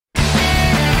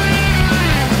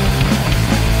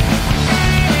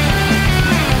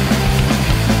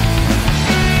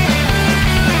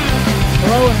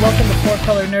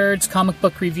Color Nerds Comic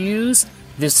Book Reviews.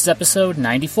 This is episode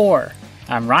 94.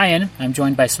 I'm Ryan. I'm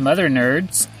joined by some other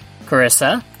nerds.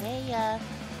 Carissa. Hey,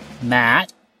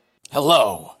 Matt.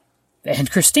 Hello. And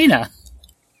Christina.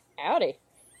 Howdy.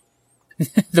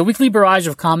 The weekly barrage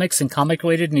of comics and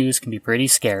comic-related news can be pretty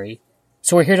scary.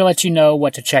 So we're here to let you know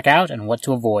what to check out and what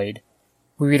to avoid.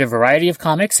 We read a variety of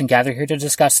comics and gather here to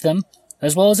discuss them,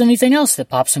 as well as anything else that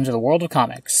pops into the world of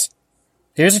comics.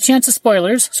 There's a chance of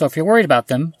spoilers, so if you're worried about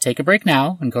them, take a break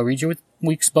now and go read your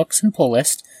week's books and pull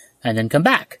list, and then come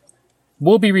back.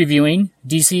 We'll be reviewing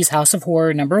DC's House of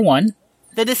Horror #1,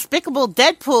 The Despicable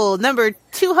Deadpool number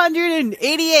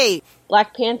 288,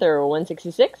 Black Panther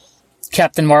 166,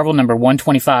 Captain Marvel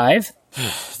 #125,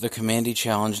 The Commandy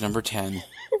Challenge number 10.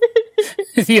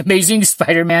 The Amazing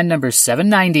Spider-Man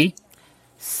 #790,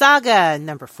 Saga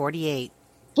number 48.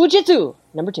 Fujitsu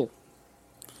number 2.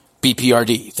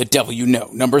 BPRD, The Devil You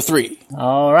Know, number 3.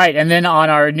 Alright, and then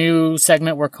on our new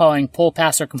segment we're calling Pull,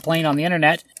 Pass, or Complain on the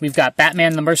Internet, we've got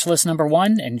Batman the Merciless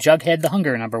 #1 and Jughead the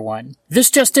Hunger #1. This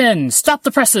just in! Stop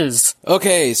the presses!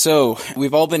 Okay, so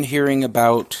we've all been hearing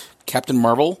about Captain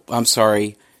Marvel. I'm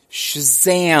sorry,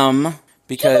 Shazam,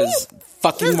 because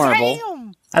fucking Marvel.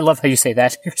 I love how you say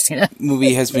that, Christina.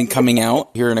 Movie has been coming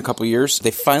out here in a couple years. They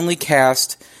finally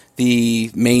cast the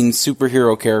main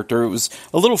superhero character. It was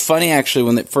a little funny, actually,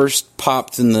 when it first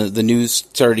popped and the news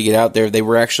started to get out there. They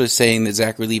were actually saying that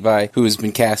Zachary Levi, who has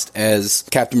been cast as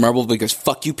Captain Marvel, because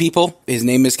fuck you people, his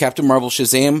name is Captain Marvel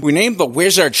Shazam. We named the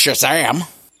wizard Shazam.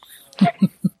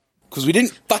 Because we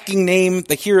didn't fucking name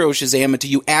the hero Shazam until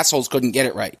you assholes couldn't get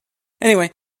it right.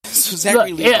 Anyway, so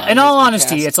Zachary Levi. In all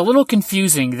honesty, it's a little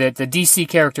confusing that the DC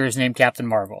character is named Captain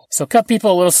Marvel. So cut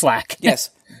people a little slack. Yes,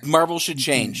 Marvel should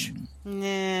change.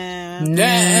 Nah.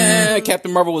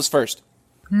 Captain Marvel was first.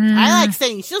 I like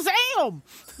saying Shazam!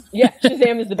 Yeah,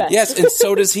 Shazam is the best. Yes, and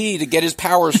so does he, to get his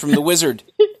powers from the wizard.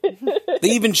 They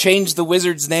even changed the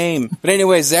wizard's name. But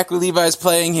anyway, Zachary Levi's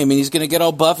playing him, and he's going to get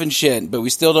all buff and shit, but we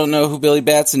still don't know who Billy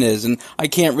Batson is, and I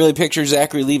can't really picture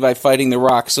Zachary Levi fighting The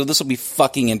Rock, so this will be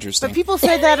fucking interesting. But people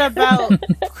say that about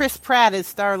Chris Pratt as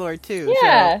Star-Lord, too.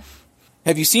 Yeah. So,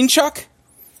 Have you seen Chuck?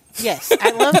 yes, I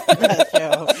love that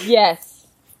show. Yes.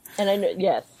 And I know,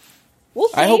 yes. We'll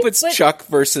see. I hope it's Chuck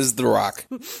versus The Rock.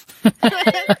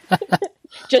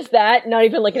 Just that? Not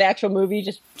even like an actual movie?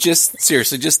 Just,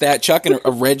 seriously, just that. Chuck in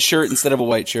a red shirt instead of a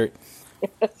white shirt.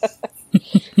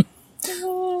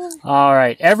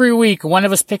 Alright, every week one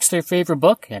of us picks their favorite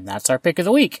book, and that's our pick of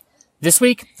the week. This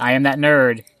week, I am that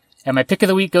nerd. And my pick of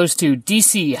the week goes to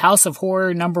DC House of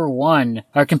Horror #1.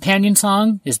 Our companion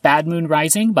song is Bad Moon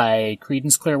Rising by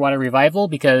Creedence Clearwater Revival,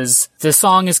 because the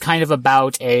song is kind of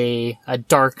about a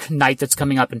dark night that's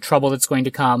coming up and trouble that's going to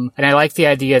come. And I like the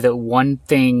idea that one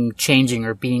thing changing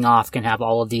or being off can have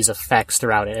all of these effects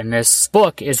throughout it. And this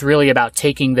book is really about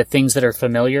taking the things that are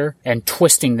familiar and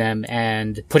twisting them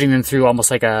and putting them through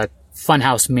almost like a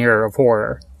funhouse mirror of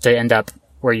horror to end up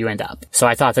where you end up. So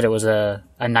I thought that it was a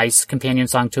nice companion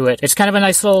song to it. It's kind of a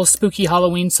nice little spooky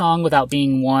Halloween song without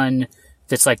being one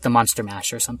that's like the Monster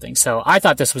Mash or something. So I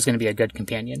thought this was going to be a good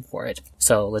companion for it.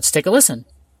 So let's take a listen.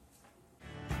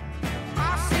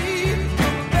 I see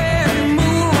the bad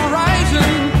moon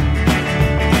rising.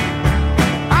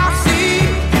 I see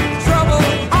trouble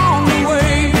on the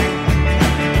way.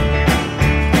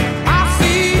 I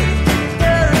see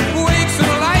earthquakes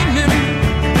and lightning.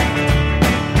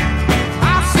 I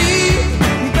see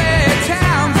bad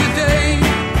times today.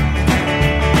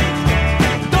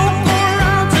 Don't go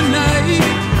around tonight,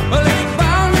 or it's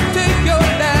bound to take your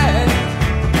life.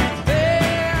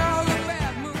 There's a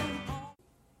bad moon.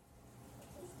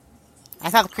 I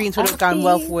thought Creedence would have gone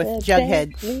well with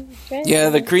Jughead. Yeah,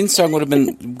 the Green song would have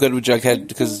been good with Jughead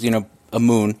because, a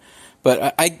moon.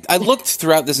 But I looked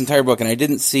throughout this entire book and I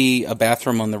didn't see a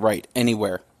bathroom on the right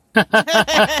anywhere. Oh,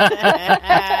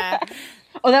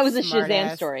 that was a Smart Shazam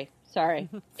ass. story. Sorry.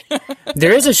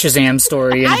 There is a Shazam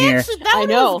story in here. That I one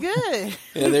know. was good.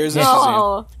 Yeah, there's a Shazam.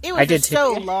 Oh. It was I did just too.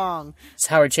 so long. It's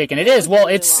Howard Chaykin. It is. Well,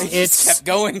 It just it's, kept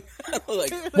going.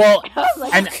 Like, well,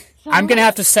 and I'm going to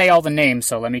have to say all the names,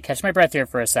 so let me catch my breath here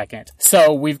for a second.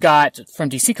 So we've got from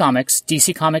DC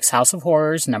Comics House of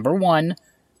Horrors #1.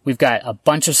 We've got a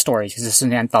bunch of stories because this is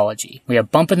an anthology. We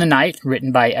have Bump in the Night,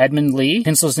 written by Edmund Lee,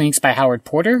 pencils and inks by Howard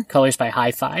Porter, colors by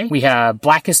Hi-Fi. We have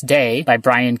Blackest Day by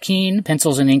Brian Keene,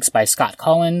 pencils and inks by Scott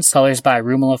Collins, colors by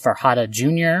Rumala Farhada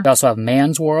Jr. We also have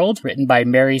Man's World, written by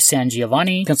Mary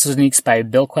Sangiovanni, pencils and inks by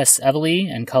Bilquis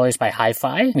Evely, and colors by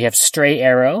Hi-Fi. We have Stray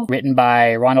Arrow, written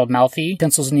by Ronald Malfi,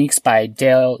 pencils and inks by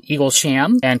Dale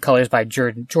Eaglesham, and colors by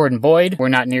Jordan Boyd. We're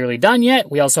not nearly done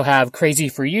yet. We also have Crazy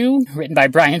for You, written by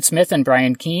Brian Smith and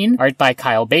Brian Keene, 19, art by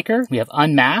Kyle Baker. We have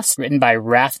Unmasked, written by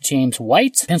Wrath James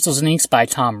White, pencils and inks by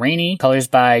Tom Rainey, colors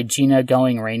by Gina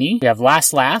Going-Rainey. We have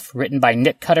Last Laugh, written by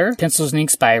Nick Cutter, pencils and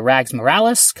inks by Rags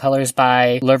Morales, colors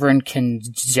by Lervin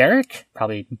Kinjeric.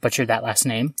 Probably butchered that last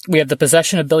name. We have The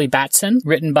Possession of Billy Batson,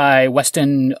 written by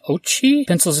Weston Ochi,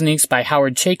 pencils and inks by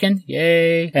Howard Chaykin,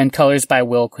 yay, and colors by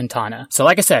Will Quintana. So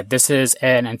like I said, this is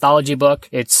an anthology book.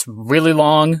 It's really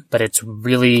long, but it's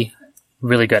really,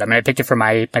 really good. I mean, I picked it for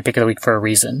my pick of the week for a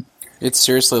reason. It's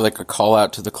seriously like a call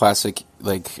out to the classic,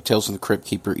 like, Tales from the Crypt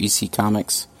Keeper EC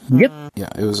comics. Yep. Yeah,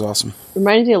 it was awesome.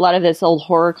 Reminds me a lot of this old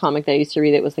horror comic that I used to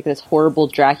read. It was like this horrible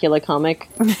Dracula comic.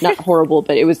 Not horrible,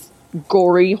 but it was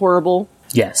gory, horrible.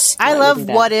 Yes. I It love wasn't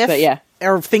bad, What If, but yeah.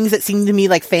 or things that seem to me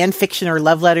like fan fiction or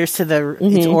love letters to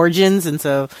its origins, and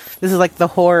so this is like the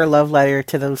horror love letter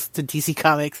to DC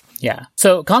Comics. Yeah.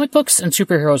 So comic books and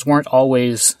superheroes weren't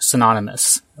always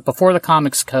synonymous. Before the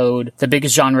Comics Code, the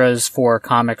biggest genres for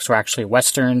comics were actually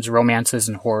westerns, romances,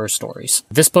 and horror stories.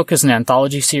 This book is an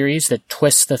anthology series that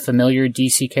twists the familiar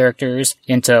DC characters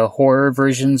into horror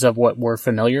versions of what we're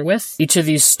familiar with. Each of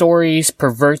these stories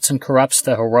perverts and corrupts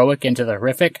the heroic into the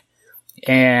horrific,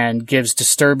 and gives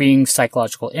disturbing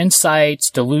psychological insights,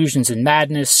 delusions and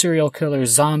madness, serial killers,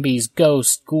 zombies,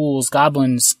 ghosts, ghouls,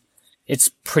 goblins. It's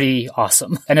pretty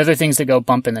awesome. And other things that go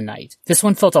bump in the night. This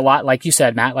one felt a lot, like you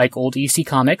said, Matt, like old EC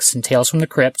Comics and Tales from the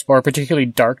Crypt, or particularly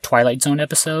dark Twilight Zone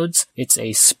episodes. It's a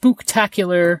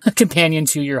spooktacular companion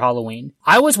to your Halloween.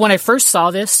 When I first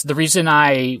saw this, the reason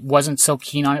I wasn't so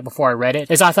keen on it before I read it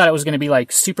is I thought it was going to be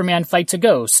like Superman fights a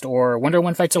ghost, or Wonder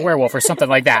Woman fights a werewolf, or something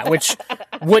like that, which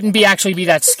wouldn't actually be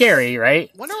that scary,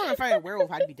 right? Wonder Woman fighting a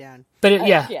werewolf, I'd be down. But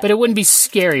but it wouldn't be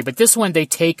scary. But this one, they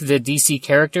take the DC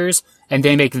characters and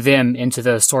they make them into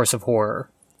the source of horror.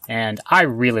 And I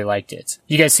really liked it.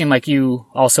 You guys seem like you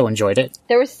also enjoyed it.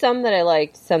 There was some that I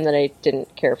liked, some that I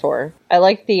didn't care for. I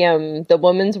liked the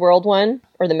Woman's World one,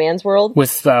 or the Man's World.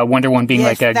 With Wonder Woman being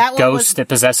Yes, like a that one ghost that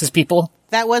possesses people.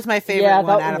 That was my favorite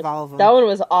one out of all of them. That one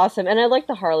was awesome, and I liked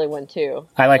the Harley one too.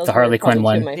 I like Those the Harley were probably Quinn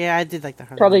one. two of my- Yeah, I did like the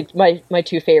Harley. Probably my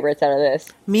two favorites out of this.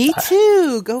 Me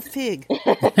too. Go fig.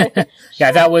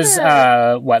 Yeah, that was,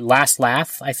 Last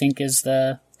Laugh, I think is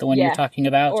the one you're talking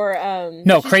about. Or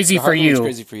No, Crazy The for Harley one's You.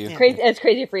 Crazy for You. It's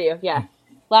Crazy for You. Yeah,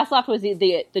 Last Laugh was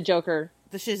the Joker.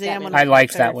 The Shazam Batman. one. I was my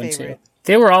liked that third one favorite. too.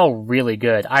 They were all really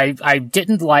good. I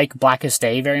didn't like Blackest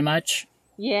Day very much.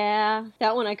 Yeah,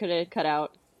 that one I could have cut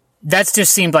out. That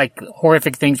just seemed like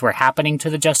horrific things were happening to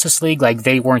the Justice League, like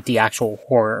they weren't the actual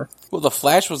horror. Well, the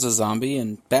Flash was a zombie,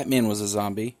 and Batman was a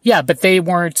zombie. Yeah, but they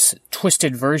weren't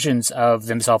twisted versions of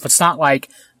themselves. It's not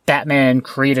like Batman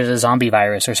created a zombie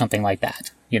virus or something like that,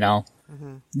 you know?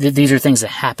 These are things that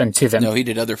happen to them. No, he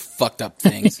did other fucked up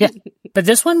things. Yeah. But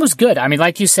this one was good. I mean,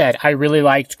 like you said, I really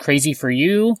liked Crazy for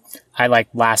You. I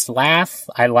liked Last Laugh.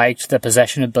 I liked the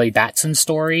Possession of Billy Batson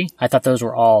story. I thought those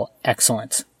were all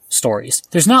excellent stories.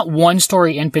 There's not one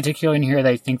story in particular in here that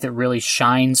I think that really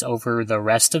shines over the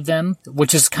rest of them,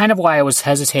 which is kind of why I was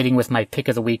hesitating with my pick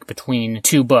of the week between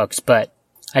two books, but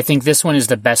I think this one is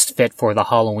the best fit for the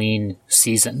Halloween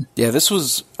season. Yeah, this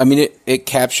was, I mean, it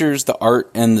captures the art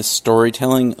and the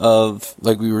storytelling of,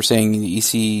 like we were saying, the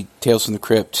EC Tales from the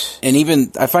Crypt. And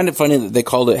even, I find it funny that they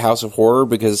called it House of Horror,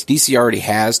 because DC already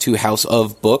has two House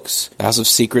of books, the House of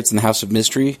Secrets and the House of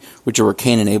Mystery, which are where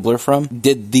Cain and Abel are from.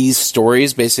 Did these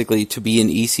stories basically to be an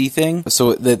EC thing.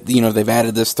 So that, you know, they've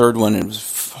added this third one, and it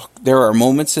was, there are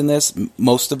moments in this,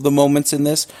 most of the moments in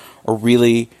this are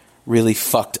really, really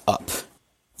fucked up.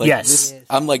 Like, Yes.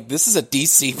 I'm like, this is a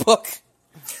DC book.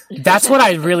 That's what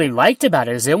I really liked about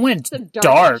it, is it went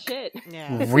dark. Shit.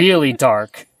 Yeah. Really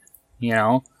dark, you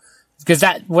know, because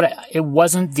it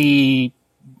wasn't the,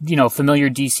 you know, familiar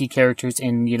DC characters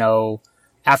in, you know,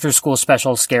 after school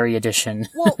special scary edition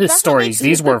Well, that's what stories. makes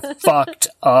These were fucked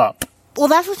up. Well,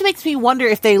 that's what makes me wonder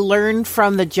if they learned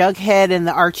from the Jughead and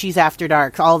the Archie's After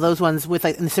Dark, all those ones with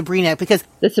like and Sabrina, because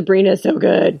The Sabrina is so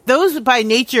good. those by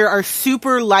nature are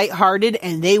super lighthearted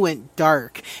and they went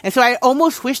dark. And so I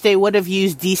almost wish they would have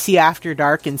used DC After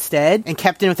Dark instead and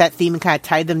kept in with that theme and kind of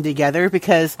tied them together,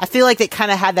 because I feel like they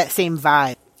kind of had that same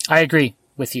vibe. I agree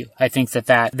with you. I think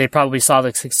that they probably saw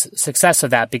the success of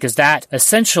that, because that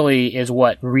essentially is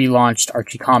what relaunched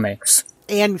Archie Comics.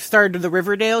 And started the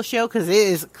Riverdale show, because it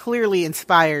is clearly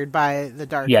inspired by the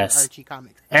dark Yes. Archie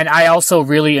comics. And I also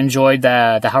really enjoyed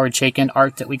the Howard Chaykin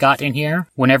art that we got in here.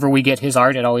 Whenever we get his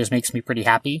art, it always makes me pretty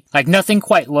happy. Like, nothing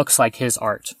quite looks like his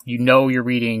art. You know you're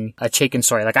reading a Chaykin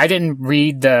story. Like, I didn't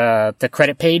read the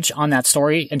credit page on that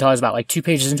story until I was about like 2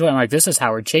 pages into it. I'm like, this is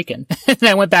Howard Chaykin. And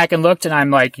I went back and looked, and I'm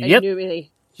like, I yep. knew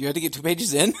really. You had to get 2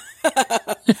 pages in?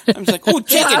 I'm just like, oh,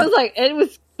 chicken! Yeah, I was like, it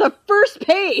was the first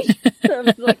page. I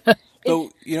was like,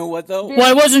 So, you know what, though? Well,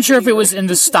 I wasn't sure if it was in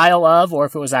the style of, or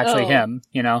if it was actually Oh. him,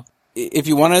 you know? If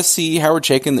you want to see Howard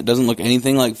Chaykin that doesn't look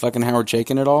anything like fucking Howard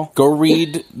Chaykin at all, go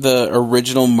read the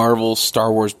original Marvel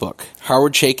Star Wars book.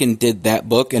 Howard Chaykin did that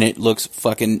book, and it looks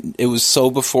fucking... It was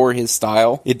so before his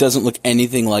style, it doesn't look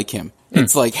anything like him.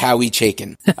 It's like Howie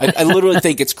Chaykin. I literally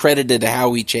think it's credited to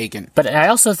Howie Chaykin. But I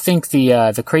also think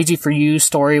the Crazy for You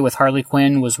story with Harley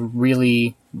Quinn was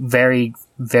really very,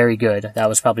 very good. That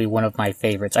was probably one of my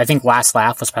favorites. I think Last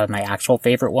Laugh was probably my actual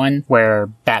favorite one, where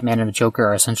Batman and the Joker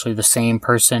are essentially the same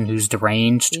person who's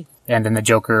deranged, and then the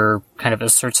Joker kind of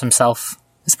asserts himself.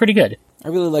 It's pretty good. I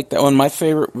really like that one. My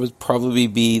favorite would probably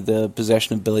be The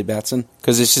Possession of Billy Batson,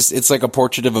 because it's like a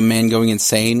portrait of a man going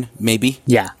insane, maybe.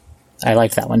 Yeah, I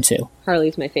like that one too.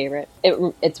 Harley's my favorite.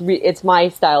 It's my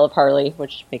style of Harley,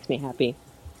 which makes me happy.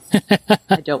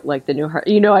 I don't like the new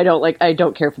Harley. I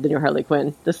don't care for the new Harley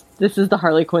Quinn. This is the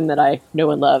Harley Quinn that I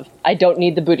know and love. I don't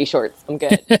need the booty shorts. I'm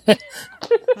good.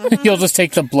 You'll just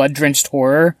take the blood-drenched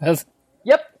horror of...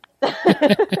 Yep.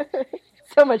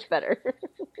 So much better.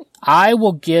 I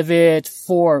will give it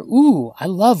 4. Ooh, I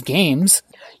love games.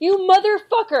 You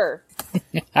motherfucker!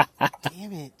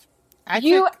 Damn it.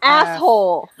 You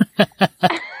asshole!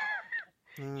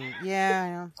 Yeah, I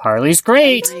know. Harley's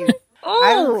great.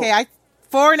 Oh, Okay,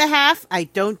 4.5. I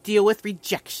don't deal with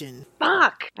rejection.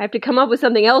 fuck! I have to come up with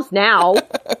something else now.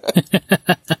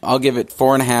 I'll give it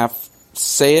 4.5.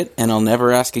 Say it, and I'll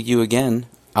never ask you again.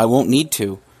 I won't need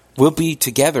to. We'll be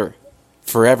together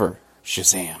forever.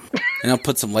 Shazam. And I'll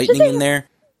put some lightning in there.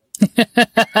 As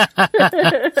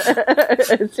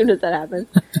soon as that happens.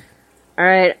 All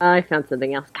right, I found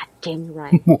something else. God damn you,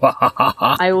 right.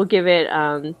 I will give it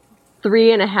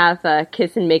 3.5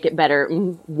 kiss and make it better.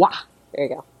 Wah! There you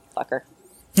go, fucker.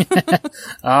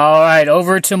 All right,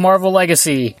 over to Marvel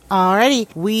Legacy. Alrighty,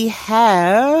 we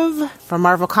have from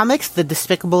Marvel Comics, The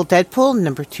Despicable Deadpool,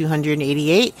 number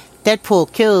 288.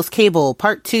 Deadpool Kills Cable,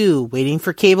 Part 2, Waiting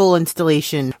for Cable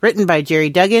Installation. Written by Jerry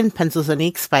Duggan, pencils and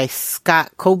inks by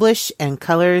Scott Koblish, and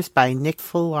colors by Nick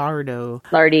Filardo.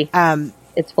 Lardy.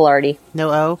 It's Filardi.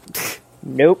 No O?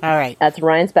 Nope. Alright. That's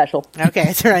Ryan Special. Okay,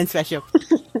 it's Ryan Special.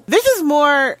 This is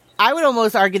more, I would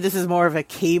almost argue this is more of a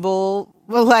Cable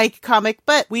like comic,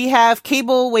 but we have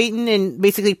Cable waiting and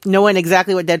basically knowing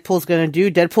exactly what Deadpool's going to do.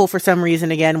 Deadpool, for some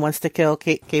reason, again, wants to kill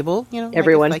Cable. You know,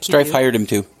 Everyone. like you Strife do. hired him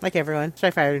to. Like everyone.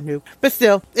 Strife hired him to. But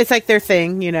still, it's like their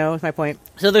thing, you know, is my point.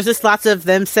 So there's just lots of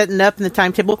them setting up in the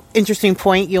timetable. Interesting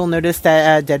point, you'll notice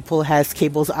that Deadpool has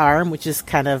Cable's arm, which is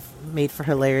kind of made for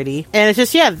hilarity. And it's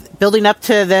just, building up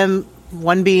to them,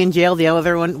 one being in jail, the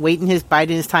other one biding his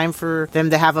time for them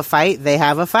to have a fight. They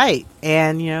have a fight.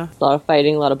 And, you know. A lot of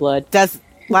fighting, a lot of blood. A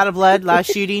lot of blood, a lot of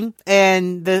shooting.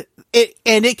 And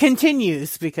it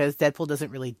continues because Deadpool doesn't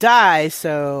really die,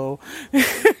 so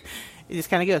it just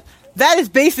kind of goes. That is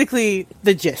basically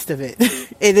the gist of it.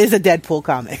 It is a Deadpool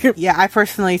comic. Yeah, I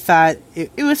personally thought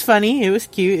it was funny. It was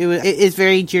cute. It is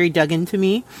very Jerry Duggan to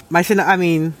me.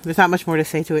 There's not much more to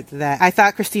say to it than that. I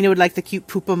thought Christina would like the cute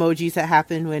poop emojis that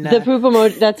happened when... The poop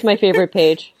emoji, that's my favorite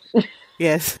page.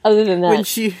 Yes. Other than that. When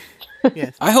she...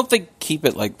 Yes. I hope they keep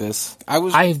it like this.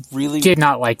 I did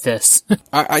not like this.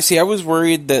 I see. I was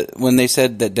worried that when they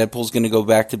said that Deadpool's going to go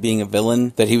back to being a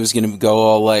villain, that he was going to go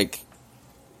all like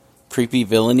creepy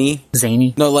villainy.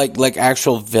 Zany. No, like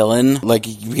actual villain, like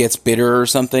he gets bitter or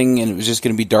something, and it was just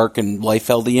going to be dark and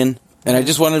Liefeldian. And I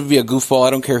just wanted to be a goofball. I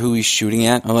don't care who he's shooting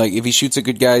at. I'm like, if he shoots at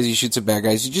good guys, he shoots at bad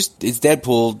guys. It's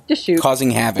Deadpool Just shoot.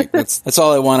 causing havoc. That's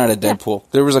all I want out of Deadpool.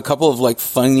 There was a couple of like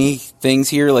funny things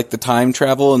here, like the time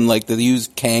travel and like they use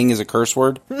Kang as a curse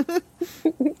word.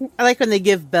 I like when they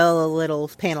give Belle a little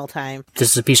panel time. This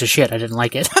is a piece of shit. I didn't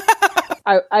like it.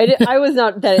 I was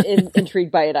not that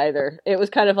intrigued by it either. It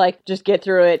was kind of like, just get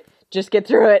through it. Just get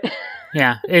through it.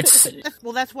 Yeah, it's...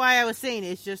 Well, that's why I was saying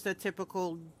it's just a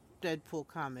typical Deadpool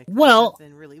comic. Well,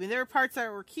 Nothing really. I mean, there are parts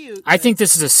that were cute. I think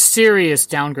this is a serious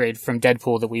downgrade from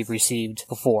Deadpool that we've received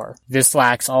before. This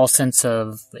lacks all sense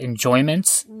of enjoyment,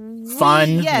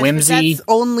 fun, yes, whimsy. That's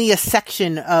only a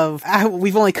section of.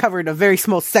 We've only covered a very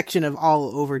small section of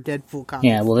all over Deadpool comics.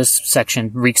 Yeah, well, this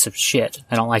section reeks of shit.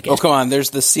 I don't like it. Oh, come on.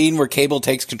 There's the scene where Cable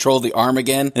takes control of the arm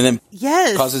again and then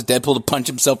Yes, causes Deadpool to punch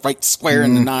himself right square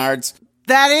in the nards.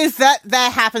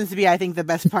 that happens to be, I think, the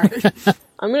best part.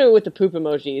 I'm gonna go with the poop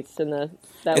emojis and that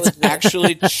It's was the,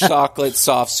 actually chocolate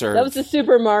soft serve. that was the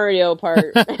Super Mario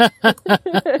part. It's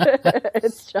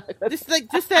chocolate.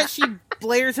 just that she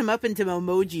blares him up into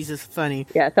emojis is funny,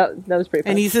 Yeah, that was pretty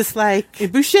funny. and he's just like,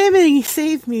 "Buscemi,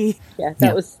 save me." Yeah,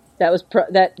 Yeah.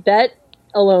 that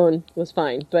alone was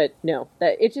fine, but no,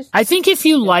 it just... I think if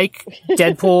you like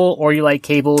Deadpool or you like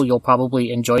Cable, you'll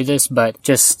probably enjoy this, but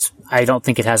just, I don't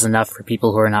think it has enough for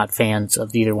people who are not fans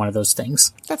of either one of those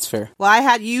things. That's fair.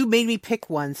 Well, you made me pick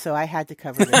one, so I had to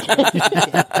cover it.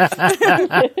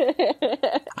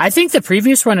 I think the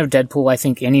previous run of Deadpool, I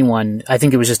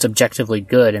think it was just objectively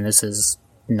good, and this is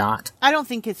not. I don't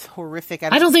think it's horrific.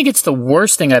 I don't think it's the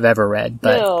worst thing I've ever read,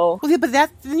 but... No. Well, yeah, but then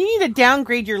you need to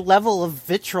downgrade your level of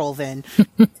vitriol then.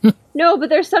 No, but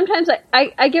there's sometimes,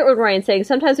 I get what Ryan's saying.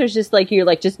 Sometimes there's just like, you're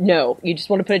like, just no. You just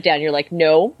want to put it down. You're like,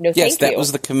 no, thank you. Yes, that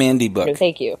was the Commandy book. No,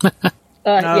 thank you. No,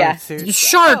 Yeah. seriously.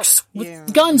 Sharks with yeah.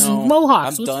 guns and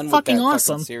mohawks. I'm It's done fucking with that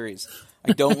awesome. fucking series.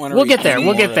 I don't want to. We'll get there.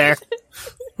 We'll get there.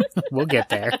 We'll get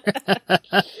there.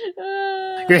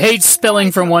 Your hate's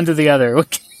spilling from one to the other.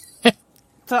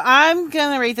 So I'm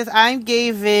gonna rate this. I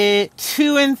gave it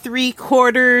 2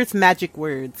 3/4 magic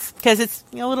words because it's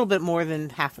a little bit more than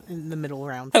half in the middle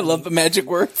round. I love the magic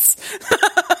words.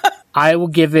 I will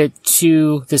give it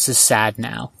 2. This is sad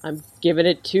now. I'm giving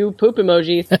it 2 poop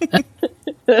emojis.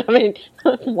 I mean,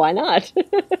 why not?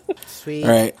 Sweet. All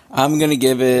right, I'm gonna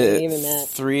give it Even that.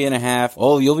 3.5.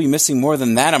 Oh, you'll be missing more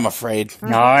than that, I'm afraid. All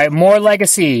right, more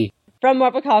legacy. From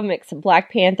Marvel Comics,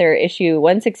 Black Panther issue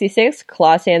 166,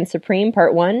 Clawsan Supreme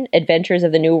Part 1, Adventures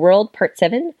of the New World Part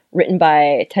 7, written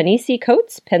by Ta-Nehisi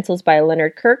Coates, pencils by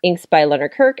Leonard Kirk, inks by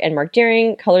Leonard Kirk and Mark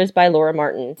Deering, colors by Laura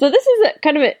Martin. So this is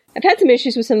I've had some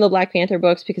issues with some of the Black Panther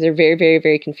books because they're very, very,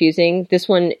 very confusing. This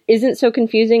one isn't so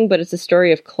confusing, but it's a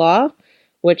story of Claw,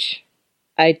 which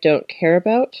I don't care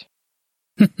about.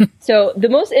 So the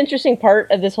most interesting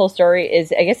part of this whole story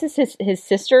is, I guess it's his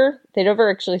sister. They never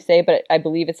actually say, but I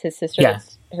believe it's his sister. Yeah.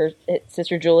 It's her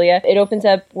sister Julia. It opens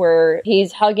up where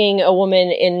he's hugging a woman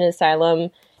in an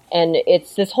asylum, and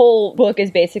it's this whole book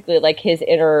is basically like his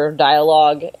inner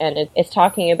dialogue, and it's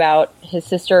talking about his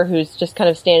sister who's just kind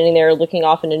of standing there looking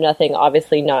off into nothing,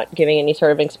 obviously not giving any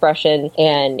sort of expression,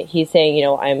 and he's saying,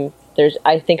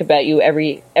 I think about you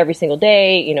every single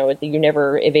day, you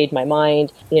never evade my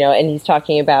mind, and he's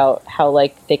talking about how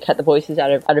like they cut the voices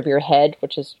out of your head,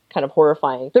 which is kind of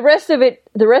horrifying. The rest of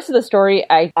the story,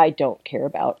 I don't care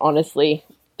about, honestly.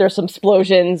 There's some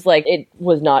explosions, like it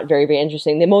was not very, very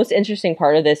interesting. The most interesting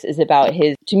part of this is about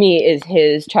his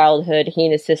childhood. He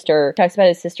and his sister, talks about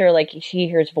his sister, like she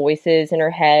hears voices in her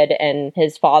head, and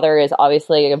his father is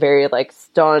obviously a very like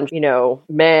staunch,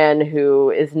 man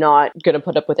who is not going to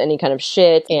put up with any kind of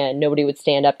shit, and nobody would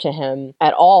stand up to him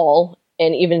at all.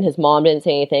 And even his mom didn't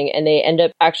say anything, and they end up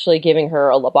actually giving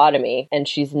her a lobotomy, and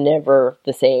she's never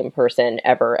the same person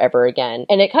ever again.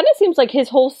 And it kind of seems like his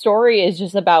whole story is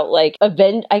just about like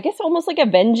almost like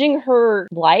avenging her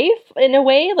life in a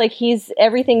way. Like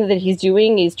everything that he's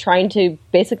doing, he's trying to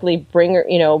basically bring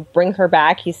her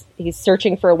back. He's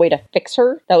searching for a way to fix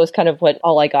her. That was kind of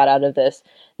all I got out of this.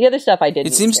 The other stuff I didn't.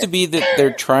 It seems to be that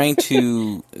they're trying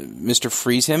to Mr.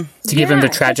 Freeze him. To give him the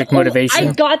tragic motivation.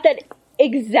 I got that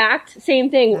exact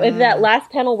same thing with that last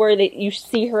panel where you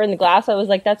see her in the glass. I was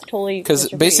like, that's totally... Because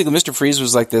basically Mr. Freeze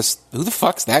was like this, who the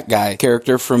fuck's that guy?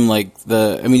 Character from like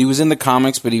he was in the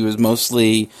comics, but he was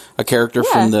mostly a character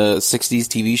from the 60s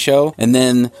TV show. And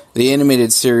then the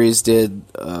animated series did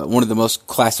one of the most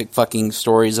classic fucking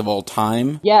stories of all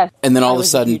time. Yes. And then all of a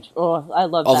sudden... I love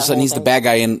that. All of a sudden he's the bad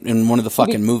guy in one of the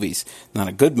fucking movies. Not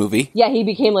a good movie. Yeah, he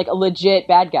became like a legit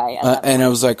bad guy. And I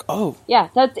was like, oh. Yeah,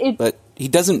 that's it. But he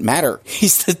doesn't matter.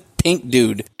 He's the pink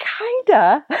dude.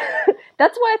 Kinda.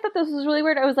 That's why I thought this was really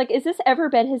weird. I was like, is this ever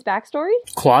been his backstory?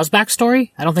 Claw's backstory?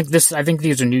 I think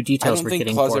these are new I details don't we're think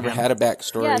getting Claw's for ever him. had a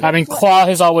backstory. Yeah, I mean, Claw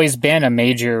has always been a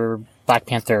major Black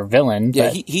Panther villain.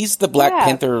 Yeah, but he's the Black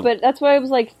Panther But that's why I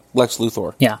was like, Lex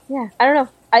Luthor. yeah. yeah, I don't know.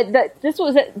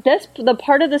 The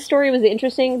part of the story was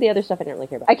interesting. The other stuff I didn't really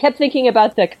care about. I kept thinking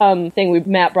about the thing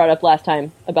Matt brought up last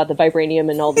time about the vibranium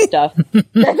and all the stuff.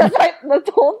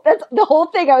 That's the whole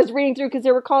thing I was reading through, because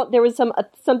there was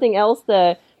something else,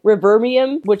 the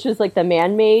reverbium, which is like the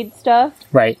man-made stuff.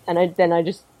 Right. And I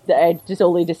just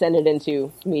only descended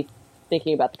into me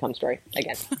thinking about the cum story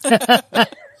again.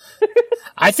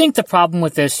 I think the problem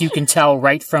with this, you can tell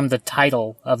right from the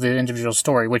title of the individual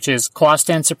story, which is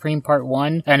Clawstand Supreme Part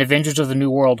 1 and Avengers of the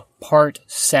New World Part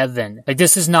 7. Like,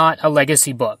 this is not a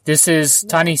legacy book. This is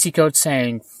Ta-Nehisi Coates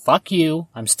saying, fuck you,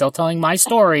 I'm still telling my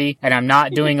story, and I'm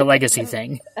not doing a legacy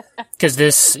thing. Because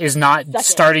this is not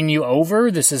starting you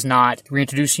over, this is not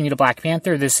reintroducing you to Black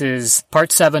Panther, this is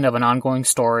Part 7 of an ongoing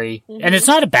story. Mm-hmm. And it's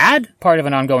not a bad part of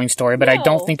an ongoing story, but I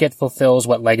don't think it fulfills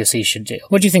what legacy should do.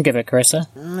 What'd you think of it, Carissa?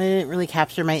 It didn't really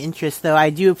capture my interest, though.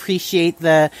 I do appreciate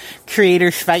the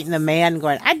creators fighting the man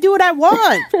going, I do what I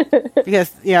want!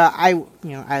 Because,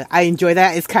 I enjoy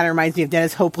that. It kind of reminds me of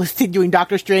Dennis Hopeless doing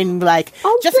Doctor Strange and be like,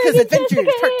 I'm Jessica's Dragon Adventures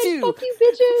Jessica, Part hey, 2. fuck you,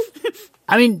 bitches.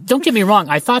 I mean, don't get me wrong.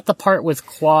 I thought the part with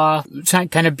Claw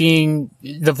kind of being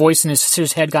the voice in his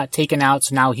sister's head got taken out,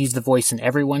 so now he's the voice in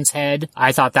everyone's head.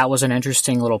 I thought that was an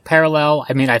interesting little parallel.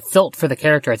 I mean, I felt for the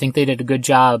character. I think they did a good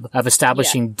job of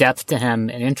establishing depth to him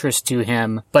and interest to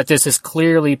him, but this is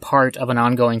clearly part of an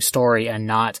ongoing story and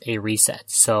not a reset.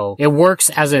 So it works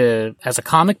as a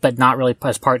comic, but not really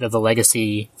as part of the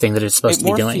legacy thing that it's supposed to be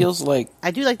It more doing. feels like,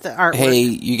 I do like the artwork. hey,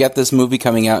 you got this movie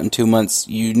coming out in 2 months.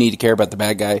 You need to care about the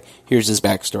bad guy. Here's his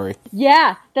backstory.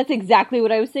 Yeah, that's exactly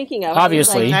what I was thinking of.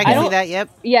 Obviously. I I can don't. see that, yep.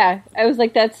 Yeah, I was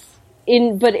like, that's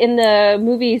but in the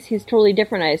movies, he's totally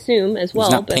different. I assume as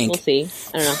well, not but pink. we'll see.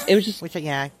 I don't know. It was just Which,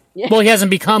 yeah. Well, he hasn't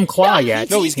become Claw yet.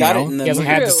 No, he's you got know? it in the He hasn't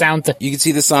movie. had the sound. You can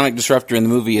see the Sonic Disruptor in the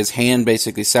movie. His hand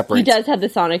basically he separates. does have the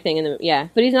Sonic thing in the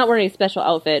but he's not wearing a special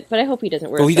outfit. But I hope he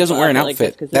doesn't wear. Oh, a he doesn't special wear an outfit like this,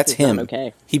 outfit. 'cause this That's is not him.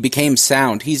 Okay. He became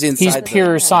sound. He's inside. He's the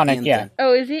pure Sonic, hand yeah. thing.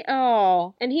 Oh, is he?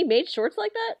 Oh, and he made shorts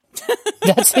like that.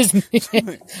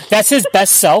 That's his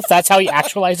best self. That's how he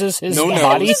actualizes his No, no.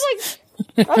 body. It's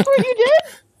like that's what you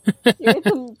did. You made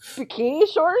some bikini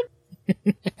shorts.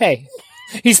 Hey,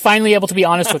 he's finally able to be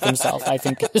honest with himself, I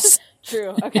think.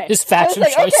 True. Okay. His fashion I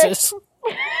was like, okay. choices.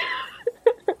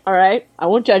 All right. I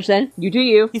won't judge then. You do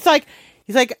you. He's like,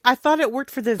 I thought it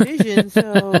worked for the Vision,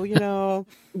 so,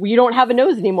 You don't have a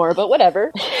nose anymore, but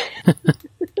whatever.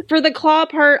 For the claw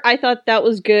part, I thought that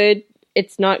was good.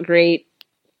 It's not great,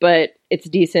 but it's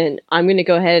decent. I'm going to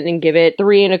go ahead and give it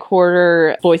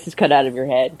 3.25 voices cut out of your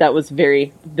head. That was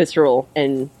very visceral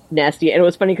and nasty. And it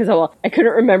was funny because I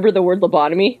couldn't remember the word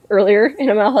lobotomy earlier. And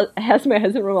I asked my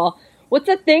husband, what's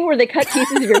that thing where they cut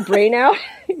pieces of your brain out?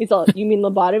 He's all, you mean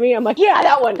lobotomy? I'm like, yeah,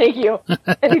 that one. Thank you.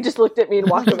 And he just looked at me and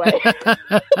walked away.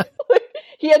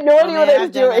 He had no idea what I was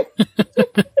doing.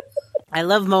 I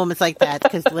love moments like that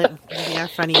because they are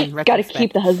funny in Got to retrospect.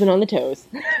 keep the husband on the toes.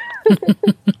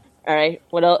 All right.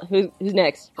 What else? Who's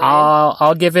next? Brian?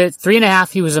 I'll give it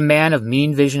 3.5. He was a man of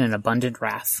mean vision and abundant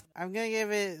wrath. I'm gonna give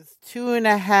it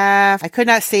 2.5. I could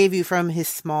not save you from his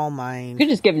small mind. You could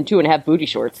just give him 2.5 booty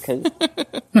shorts because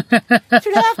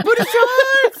 2.5 booty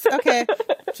shorts. Okay,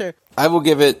 sure. I will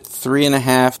give it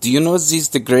 3.5. Do you know what these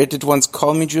degraded ones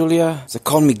call me, Julia? They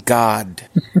call me God.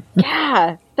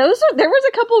 yeah, there was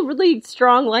a couple really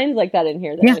strong lines like that in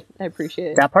here that Yeah. I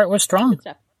appreciated. That part was strong.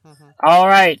 stuff. All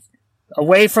right.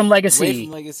 Away from Legacy. Away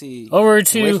from Legacy. Over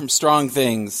to- Away from strong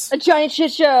things. A giant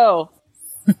shit show.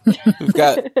 We've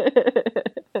got,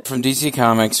 from DC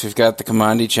Comics, we've got the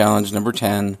Commandi Challenge number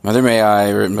 10. Mother May I,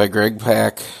 written by Greg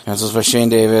Pak, pencils by Shane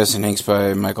Davis, and inks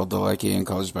by Michael Dalecky, and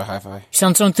colors by Hi-Fi. You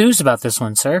sound so enthused about this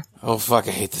one, sir. Oh, fuck,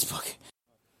 I hate this book.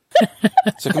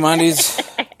 So Commandi's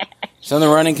on the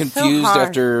run and confused hard.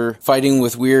 after fighting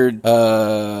with weird,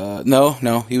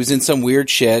 no, he was in some weird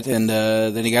shit, and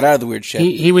then he got out of the weird shit.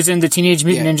 He was in the Teenage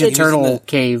Mutant Yeah, Ninja he was in Turtle the-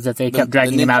 cave that they kept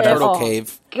dragging the him out Ninja of. Turtle Oh.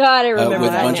 cave. God, I remember With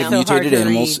a that bunch now. of So hard mutated to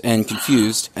animals read. and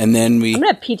confused, and then we I'm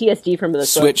gonna have PTSD from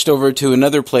this. book. switched over to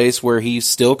another place where he's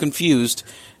still confused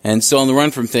and still on the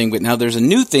run from thing, but now there's a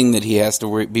new thing that he has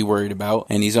to be worried about,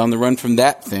 and he's on the run from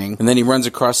that thing. And then he runs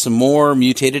across some more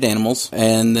mutated animals,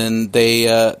 and then they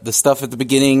the stuff at the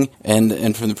beginning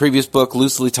and from the previous book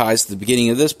loosely ties to the beginning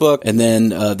of this book, and then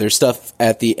there's stuff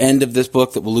at the end of this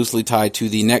book that will loosely tie to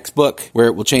the next book, where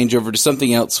it will change over to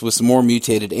something else with some more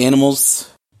mutated animals.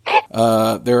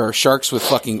 There are sharks with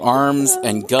fucking arms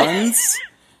and guns,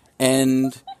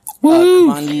 and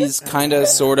Commandi's kind of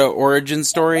sort of origin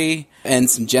story, and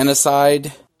some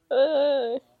genocide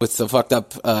with the fucked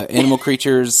up animal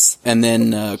creatures, and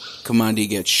then Commandi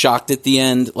gets shocked at the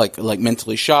end, like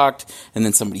mentally shocked, and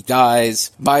then somebody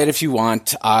dies. Buy it if you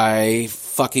want. I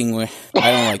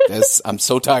don't like this. I'm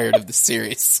so tired of this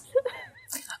series.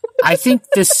 I think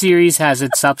this series has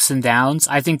its ups and downs.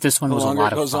 I think this one The was a longer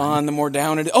lot it of goes fun. on, the more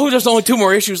down it. Oh, there's only 2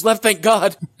 more issues left. Thank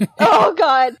God. Oh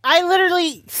God. I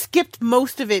literally skipped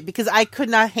most of it because I could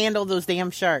not handle those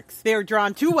damn sharks. They were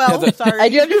drawn too well. Sorry. I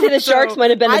do have to say the So sharks might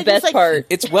have been I the just, best part.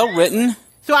 It's well written.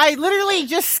 So I literally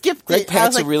just skipped Greg it. I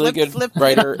was Pak's a really flip, good flip,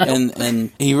 writer,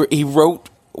 and he wrote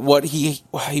what he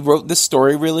wrote this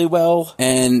story really well,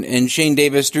 and Shane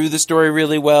Davis drew the story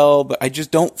really well, but I just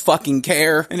don't fucking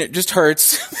care, and it just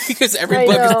hurts because every I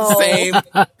book is the know.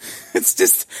 same. It's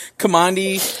just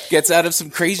Commandi gets out of some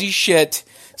crazy shit,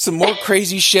 some more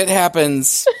crazy shit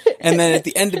happens, and then at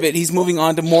the end of it, he's moving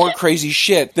on to more crazy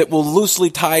shit that will loosely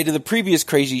tie to the previous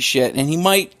crazy shit, and he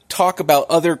might talk about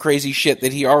other crazy shit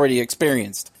that he already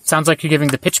experienced. Sounds like you're giving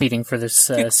the pitch meeting for this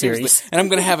series. And I'm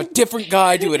going to have a different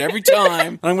guy do it every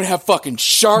time. And I'm going to have fucking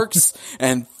sharks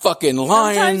and fucking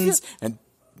lions and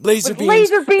laser With beams.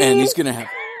 laser beams. And he's going to have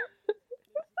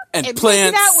and And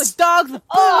plants. making out with dogs with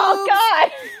boobs. Oh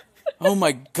God! Oh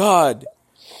my god.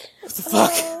 What the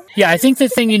fuck? Yeah, I think the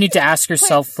thing you need to ask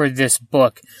yourself for this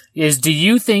book is, do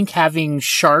you think having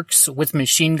sharks with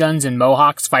machine guns and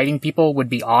mohawks fighting people would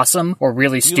be awesome or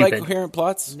really Do you stupid? like coherent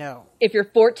plots? No. If you're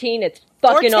 14, it's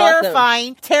Or fucking awesome.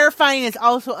 terrifying. Terrifying is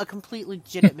also a complete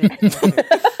legitimate answer.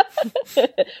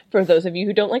 For those of you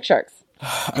who don't like sharks.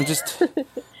 I'm just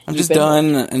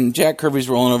done, and Jack Kirby's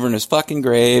rolling over in his fucking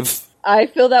grave. I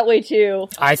feel that way too.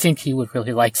 I think he would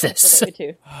really like Feel this. that way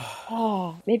too.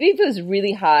 Oh, maybe if it was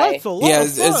really high. That's a lot Yeah,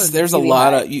 of fun. there's a Really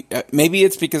lot high. of... maybe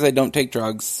it's because I don't take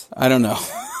drugs. I don't know.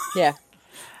 Yeah.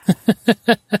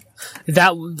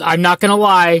 That, I'm not gonna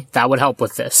lie, that would help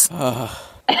with this.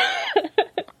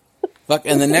 Fuck,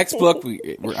 and the next book,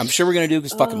 I'm sure we're going to do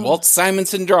because fucking Walt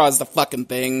Simonson draws the fucking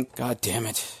thing. God damn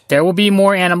it. There will be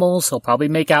more animals. He'll probably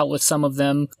make out with some of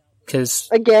them, because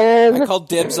Again. I call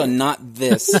dibs on not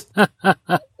this.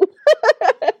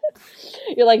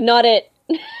 You're like, not it.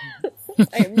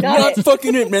 I am not Not it.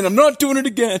 fucking it, man. I'm not doing it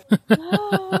again.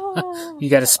 you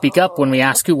gotta speak up when we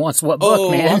ask who wants what book,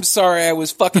 Oh, man. I'm sorry. I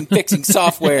was fucking fixing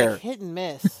software. Hit and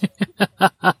miss.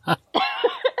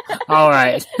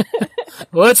 Alright.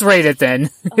 Let's rate it then.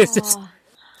 It's just-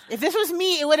 If this was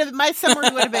me, it would have my summary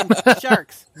would have been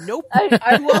sharks. Nope.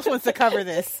 Who else wants to cover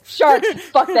this? Sharks.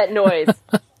 Fuck that noise.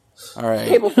 All right.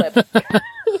 Table flip.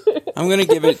 I'm going to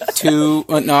give it 2.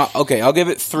 No, okay. I'll give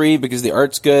it 3 because the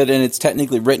art's good and it's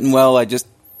technically written well.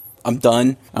 I'm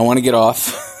done. I want to get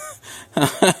off.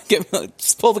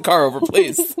 Just pull the car over,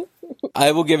 please.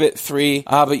 I will give it 3.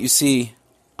 But you see,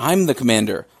 I'm the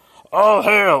commander. All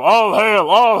hail, all hail,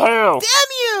 all hail.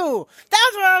 Damn you!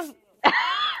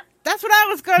 That's what I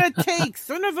was gonna take,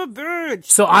 son of a bitch.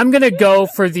 So I'm gonna go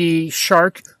for the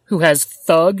shark who has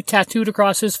Thug tattooed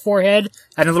across his forehead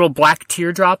and a little black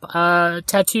teardrop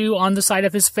tattoo on the side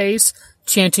of his face,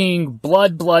 chanting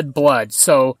blood, blood, blood.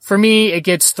 So for me, it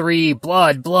gets 3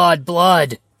 blood, blood,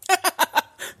 blood.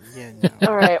 Yeah, no.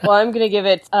 All right. Well, I'm gonna give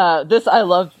it. This I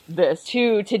love this.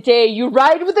 2. Today you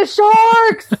ride with the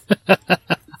sharks.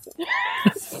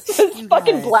 Just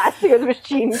fucking guys. blasting with a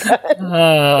machine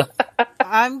gun.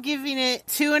 I'm giving it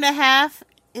 2.5.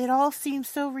 It all seems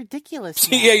so ridiculous.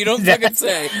 now. Yeah, you don't fucking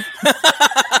say.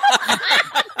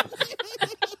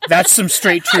 That's some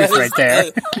straight truth right there.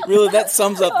 Really, that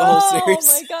sums up the whole Oh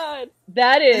series. my god.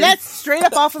 That is. And that's straight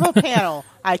up off of a panel.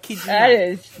 I kid you That not.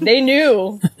 is. They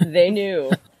knew. They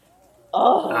knew.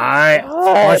 Alright,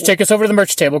 let's take us over to the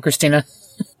merch table, Christina.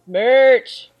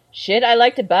 Merch. Shit I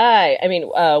like to buy. I mean,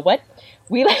 what?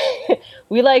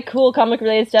 We like cool comic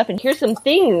related stuff, and here's some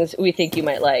things we think you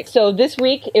might like. So this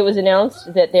week it was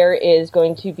announced that there is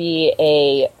going to be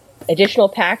a additional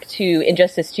pack to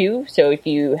Injustice 2. So if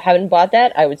you haven't bought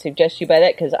that, I would suggest you buy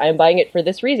that because I'm buying it for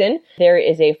this reason. There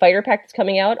is a fighter pack that's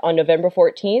coming out on November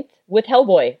 14th with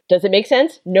Hellboy. Does it make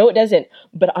sense? No, it doesn't.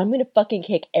 But I'm gonna fucking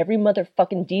kick every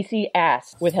motherfucking DC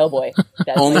ass with Hellboy.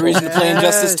 That's Only my reason to play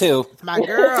Injustice 2. It's my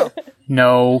girl.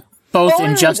 No, both Oh,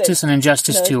 Injustice and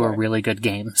Injustice No, 2 are sorry. really good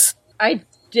games. I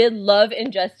did love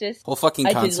Injustice. Whole fucking I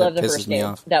did love concept the pisses first me game.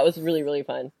 off. That was really, really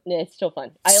fun. Yeah, it's still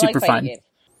fun. I Super like fighting fun. games.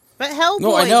 But Hellboy,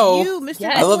 No, I know. you, Mr.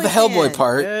 Yes. I love the Hellboy fan.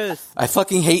 part. Yes. I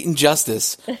fucking hate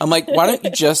Injustice. I'm like, why don't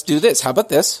you just do this? How about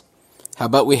this? How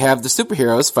about we have the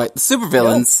superheroes fight the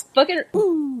supervillains? Fucking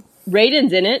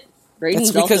Raiden's in it.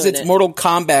 Raiden's That's because also in it's it. Mortal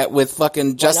Kombat with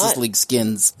fucking Justice not? League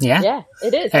skins. Yeah? Yeah,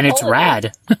 it is. And it's All of it.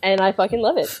 rad. And I fucking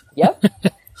love it. Yep.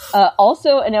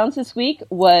 Also announced this week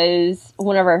was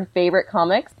one of our favorite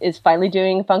comics is finally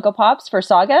doing Funko Pops for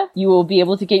Saga. You will be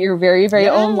able to get your very, very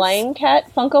own Yes. Lion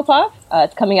Cat Funko Pop.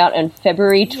 It's coming out in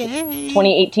February Yay.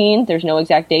 2018. There's no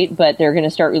exact date, but they're going to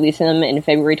start releasing them in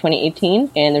February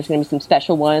 2018. And there's going to be some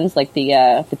special ones like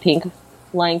the pink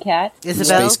Lion Cat.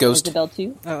 Isabel. Space Ghost. Isabel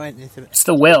too. Oh, and Isabel. It's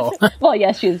the will. Well,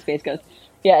 yes, she's a Space Ghost.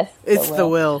 Yes. It's the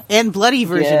will. And bloody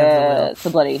version of the Yeah, will. it's the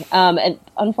bloody. And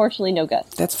unfortunately, no Gus.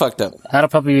 That's fucked up. That'll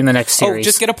probably be in the next Oh, series.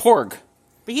 just get a Porg.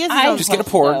 But he has his own Just get a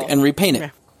puzzle. Porg No. and repaint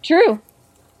it. True.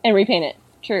 And repaint it.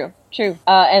 True.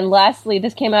 And lastly,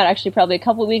 this came out actually probably a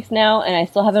couple of weeks now, and I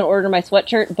still haven't ordered my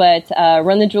sweatshirt, but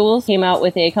Run the Jewels came out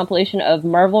with a compilation of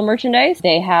Marvel merchandise.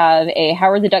 They have a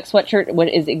Howard the Duck sweatshirt, what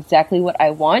is exactly what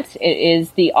I want. It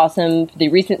is the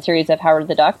recent series of Howard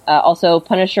the Duck. Also,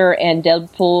 Punisher and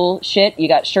Deadpool shit. You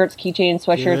got shirts, keychains,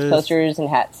 sweatshirts, Yes. posters, and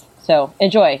hats. So,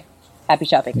 enjoy. Happy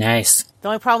shopping. Nice. The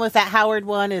only problem with that Howard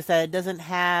one is that it doesn't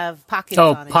have pockets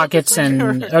Oh, on it. pockets and...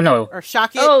 Oh, no. Or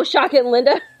Shock It. Oh, Shock It and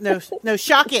Linda. No,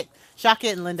 Shock It. Shock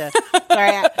It and Linda.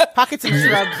 Sorry, Pockets and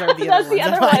Shrubs are the That's other the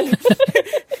ones.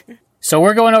 other one. So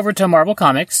we're going over to Marvel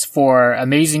Comics for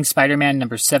Amazing Spider-Man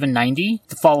number 790,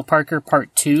 The Fall of Parker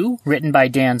Part 2, written by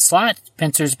Dan Slott,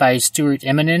 pencils by Stuart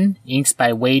Eminem, inks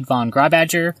by Wade Von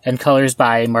Grabadger, and colors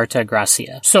by Marta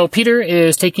Gracia. So Peter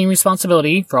is taking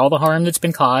responsibility for all the harm that's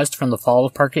been caused from the fall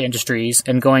of Parker Industries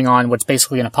and going on what's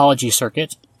basically an apology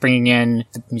circuit, bringing in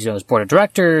his board of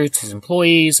directors, his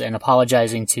employees, and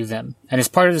apologizing to them. And as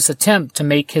part of this attempt to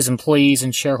make his employees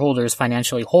and shareholders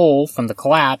financially whole from the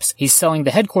collapse, he's selling the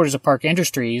headquarters of Parker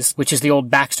Industries, which is the old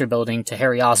Baxter building, to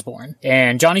Harry Osborn.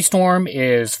 And Johnny Storm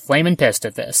is flaming pissed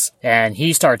at this. And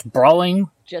he starts brawling.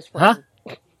 Just flaming.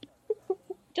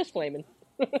 Just flaming.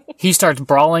 He starts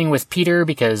brawling with Peter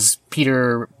because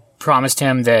Peter promised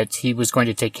him that he was going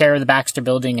to take care of the Baxter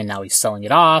building, and now he's selling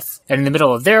it off. And in the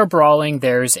middle of their brawling,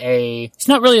 he's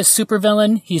not really a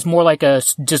supervillain. He's more like a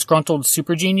disgruntled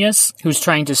super genius who's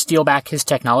trying to steal back his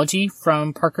technology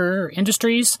from Parker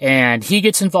Industries. And he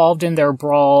gets involved in their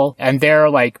brawl, and they're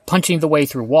like punching the way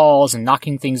through walls and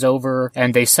knocking things over.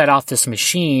 And they set off this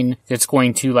machine that's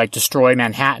going to like destroy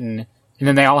Manhattan. And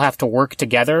then they all have to work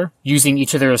together using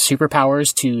each of their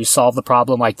superpowers to solve the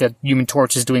problem. Like the Human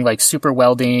Torch is doing like super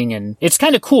welding, and it's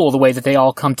kind of cool the way that they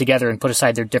all come together and put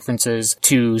aside their differences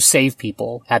to save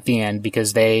people at the end,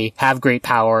 because they have great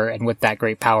power, and with that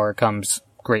great power comes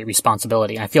great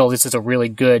responsibility. I feel this is a really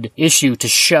good issue to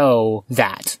show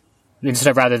that,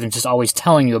 rather than just always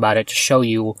telling you about it, to show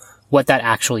you what that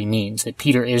actually means, that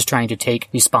Peter is trying to take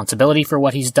responsibility for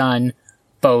what he's done,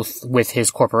 both with his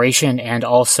corporation and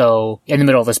also in the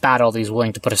middle of this battle that he's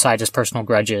willing to put aside his personal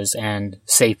grudges and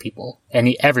save people.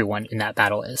 And everyone in that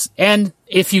battle is. And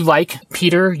if you like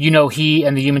Peter, you know he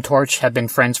and the Human Torch have been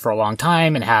friends for a long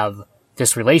time and have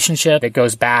this relationship that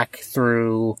goes back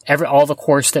through all the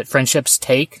course that friendships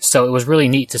take. So it was really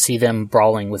neat to see them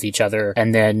brawling with each other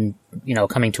and then,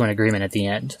 coming to an agreement at the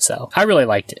end. So I really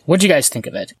liked it. What'd you guys think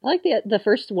of it? I like the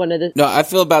first one of the. No, I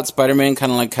feel about Spider-Man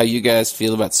kind of like how you guys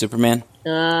feel about Superman.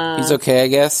 He's okay, I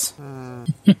guess.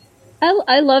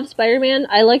 I love Spider-Man.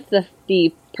 I liked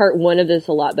the part 1 of this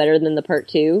a lot better than the part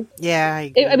 2. Yeah,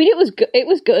 it was good. It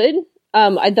was good.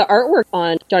 The artwork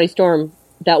on Johnny Storm,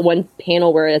 that one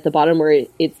panel where at the bottom where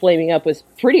it's flaming up, was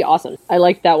pretty awesome. I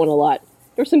liked that one a lot.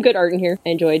 There's some good art in here. I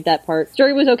enjoyed that part.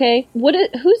 Story was okay.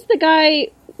 Who's the guy?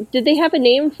 Did they have a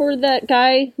name for that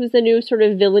guy who's the new sort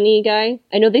of villainy guy?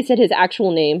 I know they said his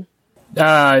actual name.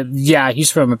 Yeah,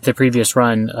 he's from the previous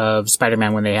run of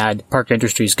Spider-Man when they had Parker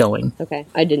Industries going. Okay,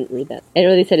 I didn't read that. I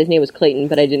know they said his name was Clayton,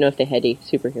 but I didn't know if they had a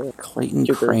superhero. Clayton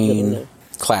Crane.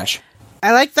 Clash.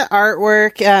 I like the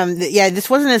artwork.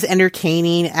 This wasn't as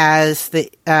entertaining as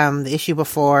the issue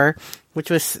before,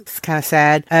 which was kind of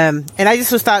sad. And I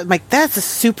just thought, like, that's a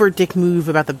super dick move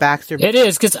about the Baxter. It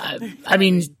is, because,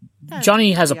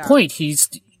 Johnny has a point. He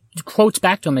quotes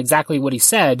back to him exactly what he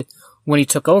said when he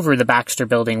took over the Baxter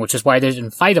building, which is why they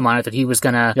didn't fight him on it, that he was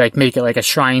gonna, make it like a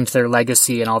shrine to their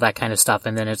legacy and all that kind of stuff,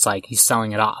 and then it's like, he's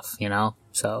selling it off,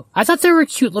 So, I thought there were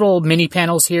cute little mini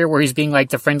panels here where he's being like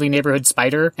the friendly neighborhood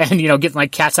spider and, getting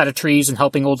like cats out of trees and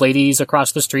helping old ladies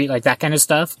across the street, like that kind of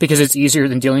stuff, because it's easier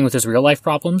than dealing with his real life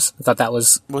problems. I thought that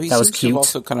was cute. To have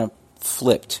also kind of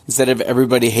flipped. Instead of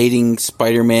everybody hating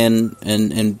Spider-Man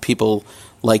and people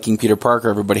liking Peter Parker,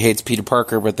 everybody hates Peter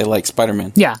Parker, but they like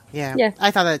Spider-Man. Yeah.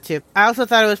 I thought that too. I also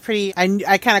thought it was pretty.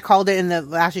 I kind of called it in the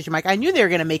last issue, Mike. I knew they were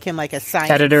going to make him like a science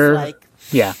editor,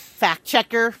 fact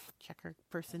checker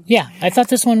person. Yeah, I thought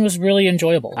this one was really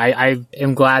enjoyable. I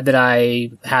am glad that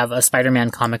I have a Spider-Man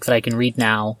comic that I can read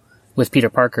now with Peter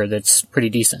Parker that's pretty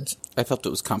decent. I felt it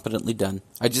was competently done.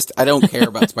 I don't care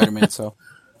about Spider-Man, so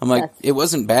I'm like, it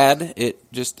wasn't bad.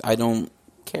 I don't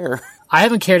care. I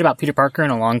haven't cared about Peter Parker in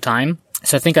a long time.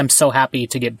 So I think I'm so happy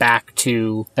to get back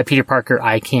to a Peter Parker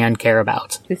I can care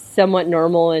about. Who's somewhat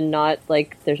normal and not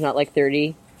like, there's not like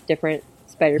 30 different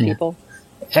spider people.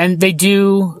 And they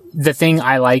do the thing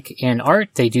I like in art.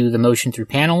 They do the motion through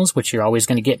panels, which you're always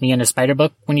going to get me in a spider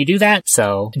book when you do that.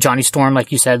 So Johnny Storm,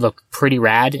 like you said, looked pretty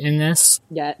rad in this.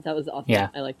 Yeah, that was awesome. Yeah.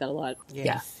 I like that a lot.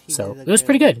 Yes, so it was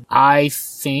pretty good. I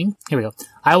think, here we go.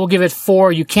 I will give it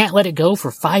 4. You can't let it go for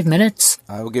 5 minutes.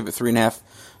 I will give it 3.5.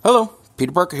 Hello,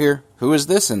 Peter Parker here. Who is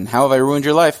this and how have I ruined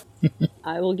your life?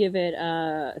 I will give it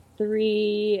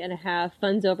 3.5.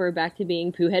 Fun's over, back to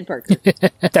being Pooh Head Parker.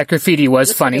 That graffiti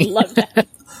was funny. I love that.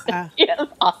 Yeah,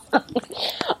 awesome.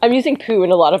 I'm using Pooh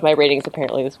in a lot of my ratings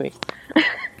apparently this week.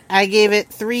 I gave it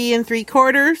 3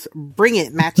 3/4. Bring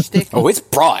it, Matchstick. Oh, it's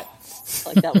broad. I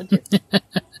like that one too.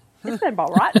 It's been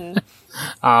about rotten.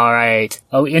 All right.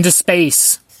 Oh, into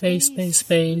space. Space.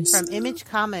 From Image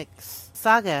Comics,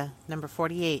 Saga number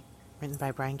 48, written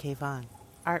by Brian K. Vaughan.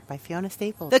 Art by Fiona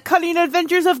Staples. The Cunning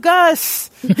Adventures of Gus!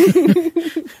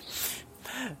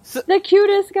 The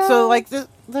cutest guy. So, like, the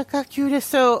cutest,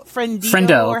 so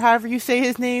Friendo. or however you say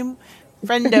his name,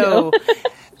 Friendo,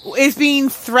 is being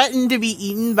threatened to be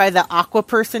eaten by the aqua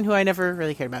person who I never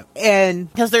really cared about.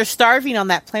 And because they're starving on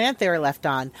that planet they were left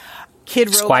on,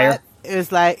 Kid Squire. Robot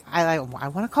is like, I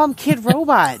want to call him Kid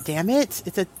Robot, damn it.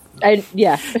 It's a,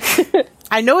 yeah.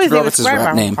 I know his name is Robot's his Squire, rap but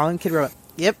I'm name. calling him Kid Robot.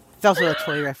 Yep. It's also a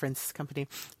toy reference company.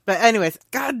 But anyways,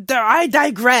 God, I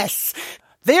digress.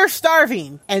 They're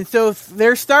starving, and so if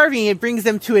they're starving, it brings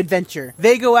them to adventure.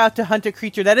 They go out to hunt a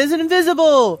creature that isn't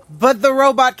invisible, but the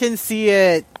robot can see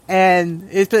it, and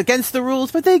it's against the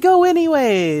rules, but they go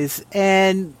anyways.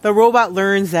 And the robot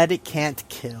learns that it can't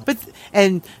kill.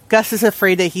 And Gus is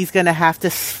afraid that he's gonna have to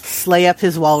slay up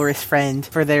his walrus friend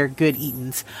for their good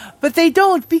eatings. But they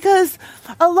don't, because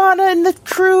Alana and the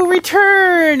crew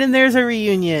return, and there's a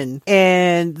reunion.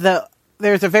 And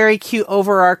there's a very cute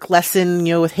overarch lesson,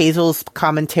 with Hazel's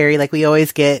commentary like we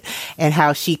always get, and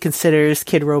how she considers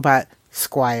Kid Robot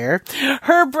Squire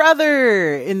her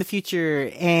brother in the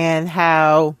future, and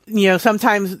how,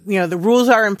 sometimes, the rules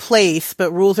are in place,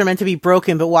 but rules are meant to be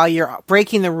broken, but while you're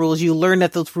breaking the rules, you learn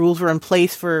that those rules were in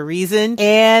place for a reason,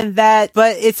 but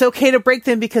it's okay to break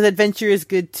them because adventure is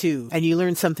good too, and you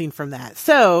learn something from that.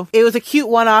 So, it was a cute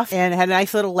one-off, and had a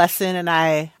nice little lesson, and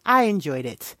I enjoyed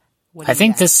it. I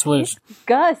think this was...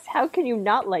 Gus, how can you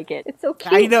not like it? It's so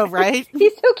cute. I know, right?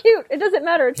 He's so cute. It doesn't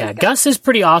matter. It's Yeah, just Gus is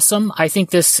pretty awesome. I think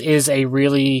this is a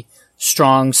really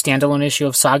strong standalone issue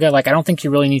of Saga. Like, I don't think you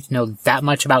really need to know that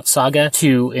much about Saga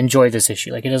to enjoy this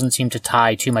issue. Like, it doesn't seem to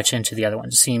tie too much into the other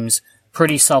ones. It seems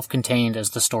pretty self-contained as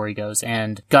the story goes,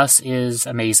 and Gus is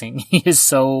amazing. He is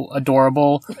so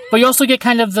adorable. But you also get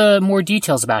kind of the more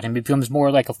details about him. He becomes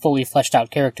more like a fully fleshed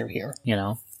out character here,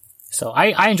 So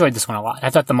I enjoyed this one a lot. I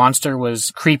thought the monster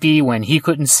was creepy when he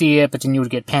couldn't see it, but then you would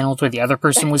get panels where the other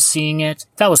person was seeing it.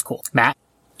 That was cool. Matt?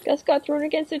 Gus got thrown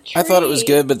against a tree. I thought it was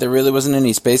good, but there really wasn't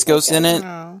any Space Ghosts in it.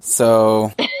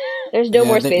 So There's no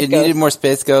more Space it Ghosts. needed more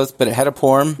Space Ghosts, but it had a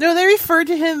porm. No, they referred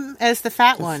to him as the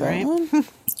fat one, right?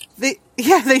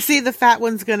 They say the fat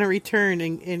one's gonna return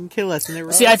and kill us. And they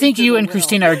were See, I think you and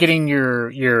Christina are getting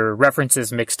your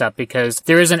references mixed up, because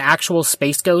there is an actual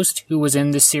Space Ghost who was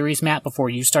in this series, Matt, before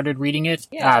you started reading it.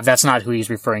 Yeah. That's not who he's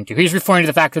referring to. He's referring to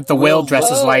the fact that the whale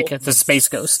dresses like the Space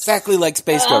Ghost. Exactly like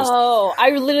Space Ghost. Oh,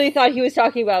 I literally thought he was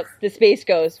talking about the Space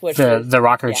Ghost, which was... The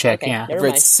rocker chick, okay, yeah. never I've read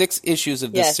mind. 6 issues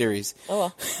of this Yes. series.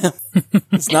 Oh, well.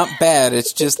 It's not bad.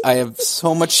 It's just I have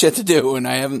so much shit to do, and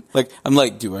I haven't. I'm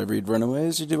like, do I read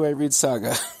Runaways or do I read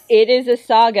Saga? It is a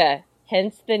saga,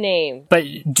 hence the name. But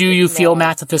do you feel,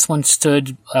 Matt, that this one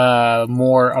stood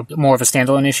more of a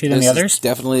standalone issue than This the is others?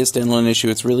 definitely a standalone issue.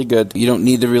 It's really good. You don't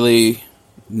need to really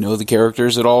know the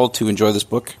characters at all to enjoy this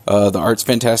book. The art's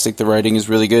fantastic. The writing is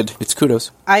really good. It's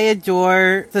kudos. I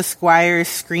adore the Squire's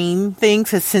screen thing,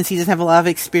 since he doesn't have a lot of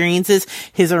experiences.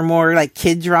 His are more like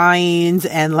kid drawings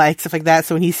and like stuff like that.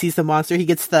 So when he sees the monster, he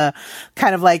gets the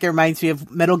kind of like, it reminds me of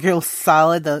Metal Gear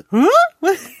Solid, the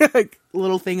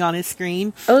little thing on his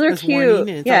screen. Oh, they're This warning.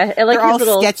 cute. It's Yeah, I like they're his all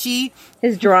little- sketchy.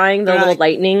 His drawing, the They're little like-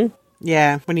 lightning.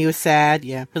 Yeah, when he was sad.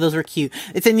 Yeah, so those were cute.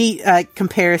 It's a neat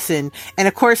comparison. And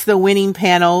of course, the winning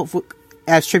panel,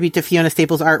 as tribute to Fiona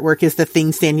Staples' artwork, is the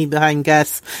thing standing behind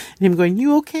Gus and him going,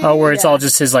 "You okay?" Oh, where it's all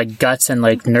just his like guts and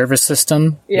like nervous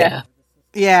system? Yeah.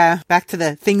 Yeah, back to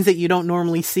the things that you don't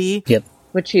normally see. Yep.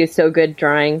 Which he is so good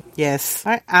drawing. Yes.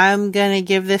 All right, I'm gonna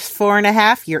give this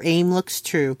 4.5. Your aim looks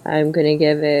true. I'm gonna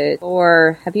give it...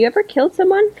 Or, have you ever killed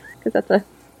someone? Because that's a...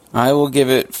 I will give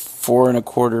it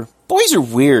 4.25. Boys are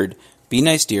weird. Be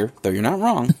nice, dear, though you're not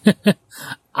wrong.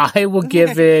 I will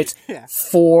give it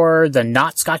for the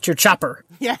Knots Got Your Chopper.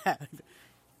 Yeah.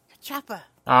 Choppa.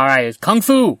 All right, Kung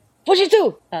Fu.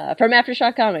 Fujitsu! From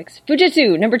Aftershock Comics.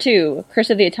 Fujitsu, number 2. Curse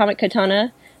of the Atomic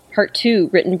Katana. Part 2,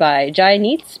 written by Jai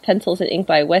Neitz. Pencils and ink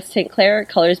by Wes St. Clair.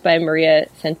 Colors by Maria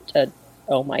Santa...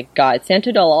 Oh my god.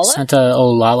 Santodolala? Santa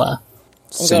Olala.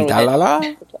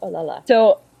 Sindalala? Santodolala.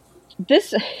 So,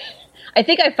 this... I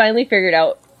think I finally figured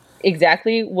out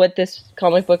exactly what this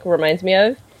comic book reminds me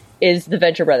of is the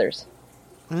Venture Brothers.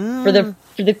 For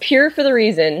the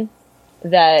reason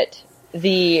that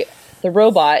the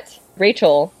robot,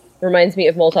 Rachel, reminds me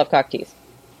of Molotov cocktease.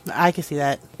 I can see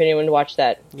that. If anyone watched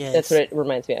that, Yes. that's what it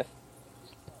reminds me of.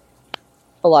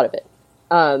 A lot of it.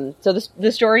 So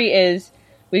the story is,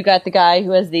 we've got the guy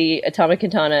who has the atomic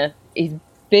katana. He's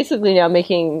basically now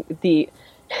making the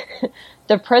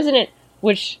the president,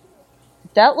 which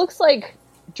that looks like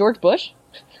George Bush.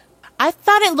 I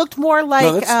thought it looked more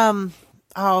like, that's-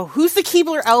 who's the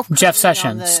Keebler elf? Jeff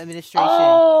currently on Sessions. the administration?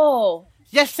 Oh,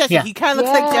 Jeff Sessions. Yeah. He kind of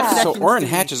looks like Jeff Yeah. Sessions. So Orrin to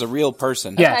me. Hatch is a real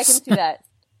person. Yeah. I Yes. can see that.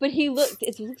 but he looked.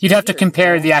 You'd have to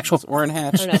compare the actual. Orrin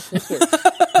Hatch. Oh, no, it's weird.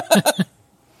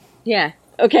 Yeah.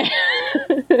 Okay.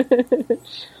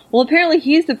 Well, apparently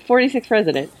he's the 46th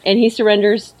president, and he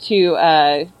surrenders to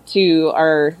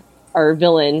our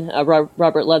villain,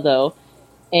 Robert Ludlow,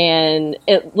 and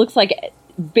it looks like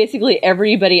basically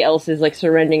everybody else is like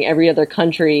surrendering. Every other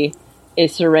country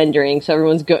is surrendering, so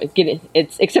everyone's getting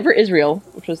it's except for Israel,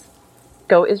 which was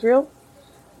go Israel.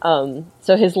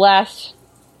 So his last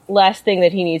thing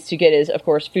that he needs to get is, of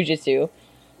course, Fujitsu.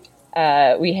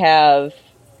 We have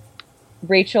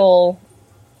Rachel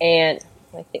and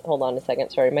hold on a second.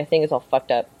 Sorry, my thing is all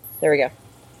fucked up. There we go.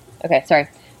 Okay, sorry.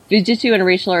 Fujitsu and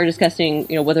Rachel are discussing,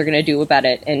 what they're going to do about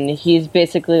it, and he's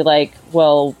basically like,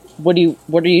 "Well, what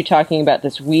are you talking about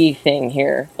this we thing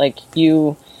here? Like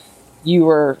you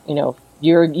were,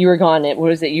 you were gone. What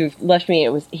was it? You left me. It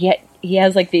was he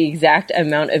has like the exact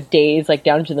amount of days, like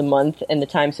down to the month and the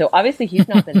time. So obviously he's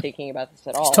not been thinking about this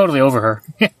at all. He's totally over her.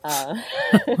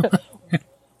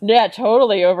 Yeah,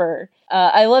 totally over her.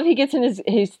 I love he gets in his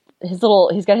little,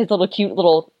 he's got his little cute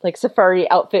little like safari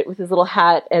outfit with his little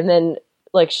hat, and then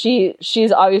like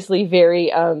she's obviously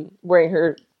very wearing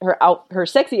her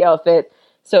sexy outfit,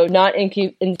 so not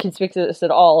inconspicuous at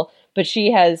all. But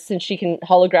she has, since she can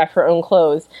holograph her own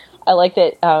clothes. I like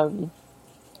that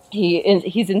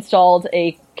he's installed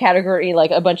a category,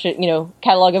 like a bunch of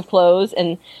catalog of clothes,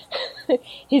 and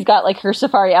he's got like her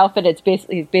safari outfit. It's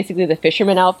basically the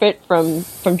fisherman outfit from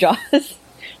Jaws.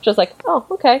 Just like, oh,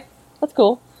 okay, that's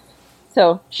cool.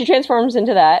 So she transforms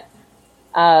into that.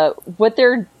 What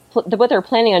they're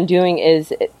planning on doing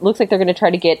is, it looks like they're going to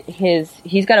try to get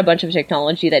he's got a bunch of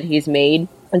technology that he's made,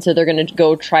 and so they're going to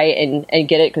go try and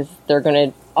get it, because they're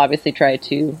going to obviously try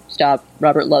to stop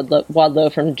Robert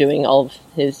Wadlow from doing all of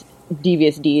his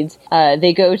devious deeds.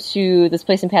 They go to this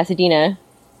place in Pasadena,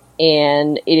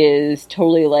 and it is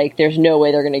totally like there's no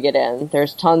way they're going to get in.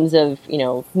 There's tons of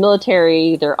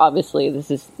military. They're obviously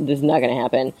this is not going to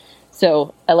happen.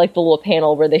 So I like the little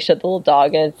panel where they showed the little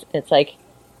dog, and it's like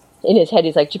in his head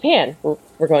he's like, Japan,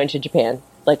 we're going to Japan.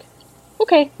 Like,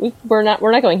 okay, we're not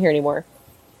going here anymore.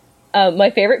 My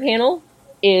favorite panel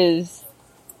is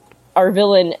our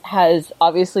villain has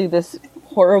obviously this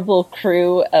horrible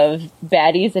crew of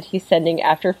baddies that he's sending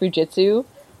after Fujitsu.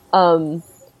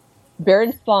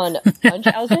 Baron von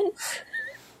Munchausen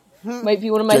might be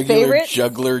one of my favorites.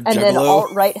 Juggler, and then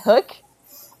Alt-Right Hook.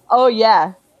 Oh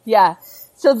yeah.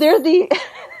 So they're the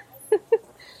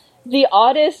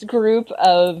oddest group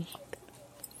of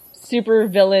super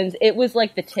villains. It was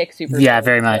like the Tick super. Yeah, villains,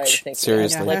 very much.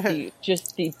 Seriously, like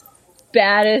the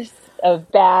baddest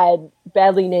of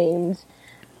badly named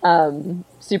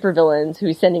super villains who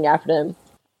he's sending after them.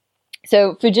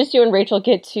 So Fujitsu and Rachel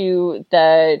get to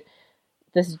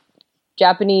this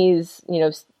Japanese,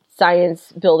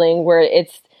 science building where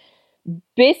it's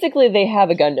basically they have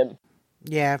a Gundam.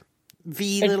 Yeah,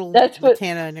 little that's what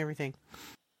Tana and everything.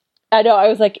 I know. I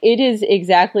was like, it is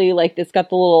exactly like it's got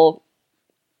the little,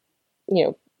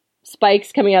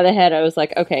 spikes coming out of the head. I was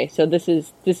like, okay, so this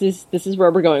is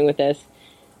where we're going with this.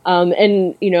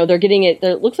 And they're getting it.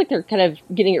 It looks like they're kind of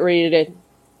getting it ready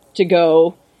to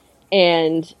go,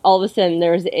 and all of a sudden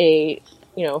there's a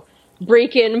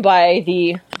break in by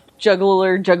the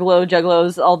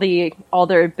juggalos, all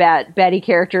their baddie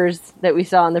characters that we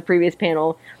saw in the previous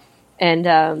panel, and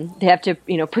they have to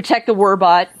protect the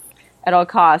warbot at all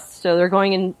costs. So they're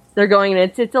going and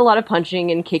it's a lot of punching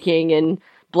and kicking and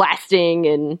blasting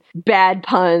and bad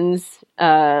puns,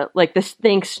 like the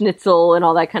stink schnitzel and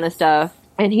all that kind of stuff.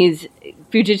 And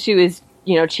Fujitsu is,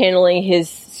 channeling his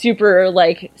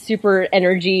super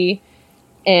energy,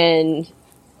 and,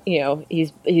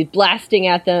 he's blasting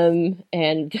at them,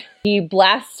 and he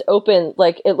blasts open,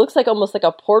 like, it looks like almost like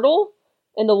a portal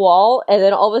in the wall, and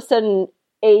then all of a sudden,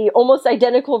 a almost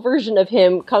identical version of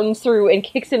him comes through and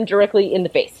kicks him directly in the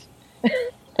face.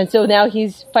 And so now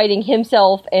he's fighting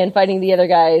himself and fighting the other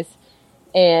guys,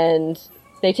 and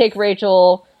they take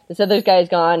Rachel, this other guy's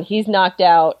gone, he's knocked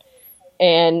out.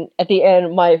 And at the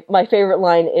end, my favorite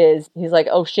line is, he's like,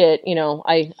 oh shit,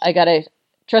 I gotta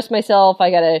trust myself, I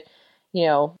gotta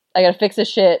fix this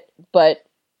shit, but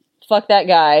fuck that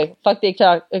guy, fuck the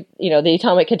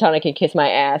atomic katana can kiss my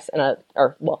ass, and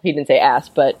he didn't say ass,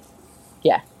 but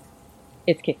yeah,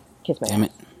 it's kiss my Damn ass.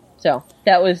 it. So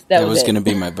that was gonna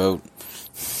be my vote.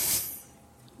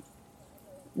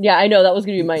 Yeah, I know, that was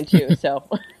gonna be mine too, so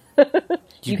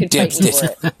you can fight me for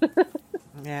it.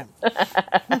 Yeah.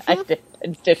 I did.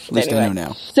 At least anyway. I know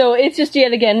now. So it's just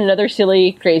yet again another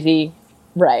silly, crazy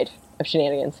ride of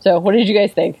shenanigans. So what did you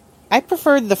guys think? I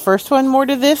preferred the first one more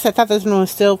to this. I thought this one was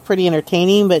still pretty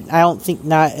entertaining, but I don't think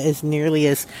not as nearly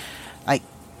as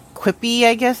quippy,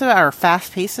 I guess, or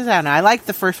fast paced. I don't know. I like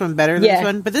the first one better than this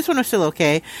one, but this one was still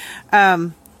okay.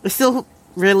 It's still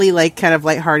really like kind of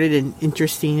lighthearted and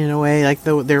interesting in a way, like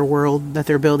their world that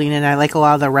they're building, and I like a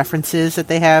lot of the references that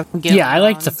they have. Yeah, I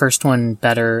liked the first one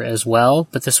better as well,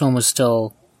 but this one was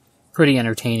still pretty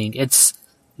entertaining. It's,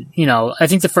 I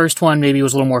think the first one maybe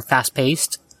was a little more fast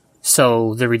paced,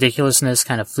 so the ridiculousness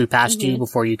kind of flew past you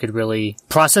before you could really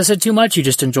process it too much. You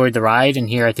just enjoyed the ride, and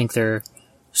here I think they're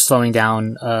slowing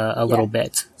down a little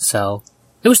bit. So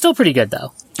it was still pretty good,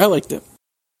 though. I liked it.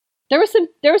 There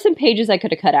were some pages I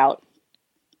could have cut out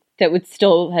that would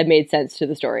still have made sense to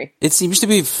the story. It seems to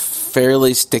be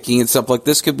fairly sticking and stuff. Like,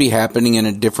 this could be happening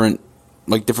in different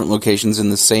locations in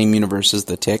the same universe as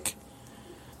The Tick.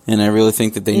 And I really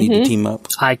think that they need to team up.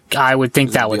 I would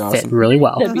think that would awesome. fit really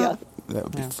well. That'd be awesome. That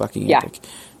would be fucking epic.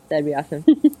 That'd be awesome.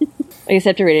 I guess I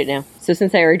have to rate it now. So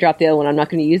since I already dropped the other one, I'm not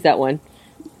going to use that one.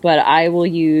 But I will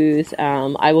use,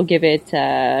 I will give it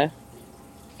 3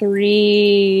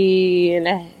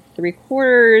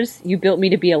 3/4. You built me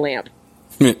to be a lamp.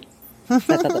 I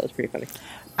thought that was pretty funny.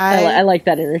 I like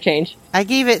that interchange. I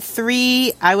gave it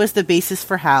 3. I was the basis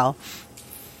for Hal.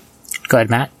 Go ahead,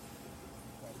 Matt.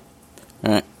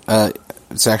 All right.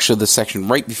 It's actually the section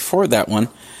right before that one.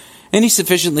 Any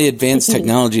sufficiently advanced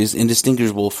technology is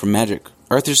indistinguishable from magic.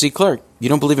 Arthur C. Clarke, you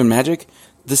don't believe in magic?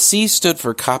 The C stood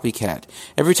for copycat.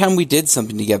 Every time we did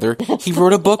something together, he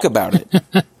wrote a book about it.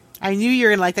 I knew you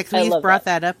were going to like that because we love brought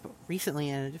that up recently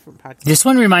in a different podcast. This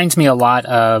one reminds me a lot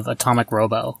of Atomic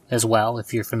Robo as well,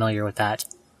 if you're familiar with that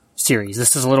series.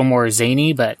 This is a little more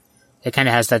zany, but it kind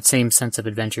of has that same sense of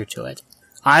adventure to it.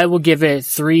 I will give it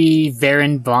 3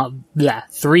 Baron von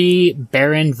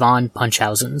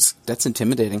Punchhausens. That's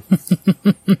intimidating.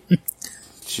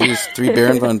 Jeez, 3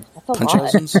 Baron von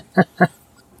Punchhausens?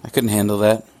 I couldn't handle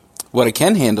that. What I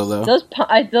can handle, though... Those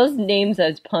names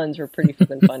as puns were pretty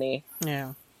fucking funny.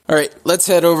 Yeah. All right, let's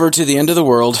head over to the end of the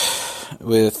world.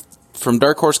 From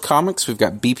Dark Horse Comics, we've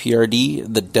got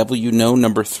BPRD, The Devil You Know,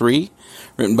 number 3,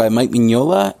 written by Mike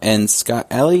Mignola and Scott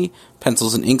Alley,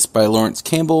 pencils and inks by Lawrence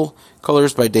Campbell,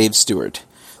 colors by Dave Stewart.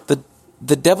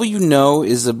 The Devil You Know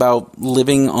is about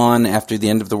living on after the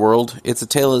end of the world. It's a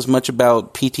tale as much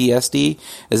about PTSD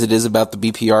as it is about the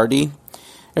BPRD.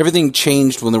 Everything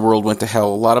changed when the world went to hell.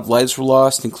 A lot of lives were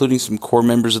lost, including some core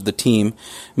members of the team.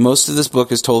 Most of this book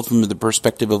is told from the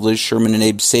perspective of Liz Sherman and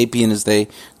Abe Sapien as they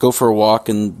go for a walk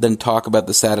and then talk about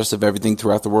the status of everything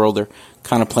throughout the world. They're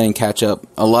kind of playing catch-up.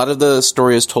 A lot of the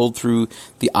story is told through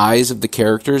the eyes of the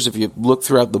characters. If you look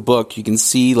throughout the book, you can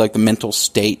see like the mental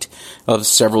state of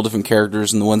several different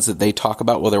characters and the ones that they talk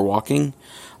about while they're walking.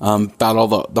 About all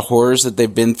the horrors that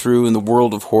they've been through in the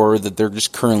world of horror that they're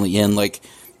just currently in. Like,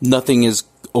 nothing is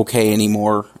okay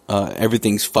anymore.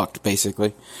 Everything's fucked,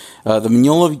 basically. The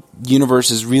Mignola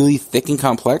universe is really thick and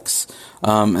complex,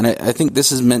 and I think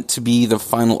this is meant to be the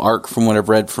final arc from what I've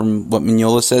read from what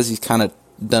Mignola says. He's kind of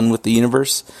done with the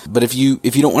universe. But if you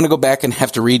don't want to go back and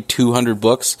have to read 200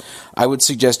 books, I would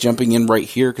suggest jumping in right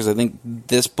here, because I think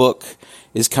this book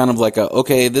is kind of like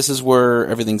okay, this is where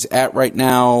everything's at right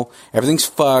now. Everything's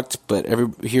fucked, but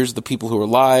here's the people who are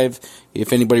alive.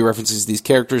 If anybody references these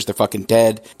characters, they're fucking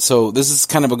dead. So this is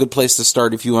kind of a good place to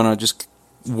start if you want to just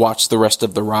watch the rest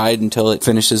of the ride until it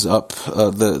finishes up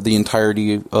the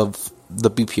entirety of the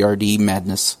BPRD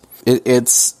madness.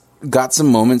 It's got some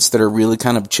moments that are really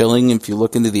kind of chilling. If you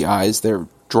look into the eyes, they're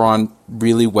drawn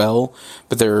really well,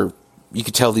 but you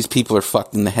could tell these people are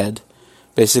fucked in the head.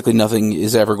 Basically, nothing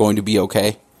is ever going to be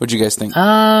okay. What do you guys think?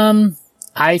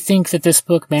 I think that this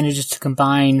book manages to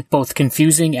combine both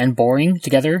confusing and boring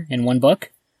together in one book.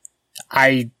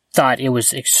 I thought it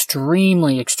was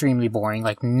extremely, extremely boring.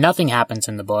 Like, nothing happens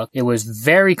in the book. It was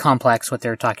very complex what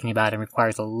they're talking about and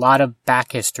requires a lot of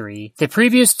back history. The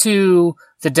previous to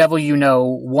The Devil You Know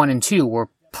 1 and 2 were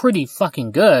pretty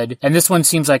fucking good, and this one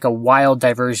seems like a wild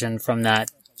diversion from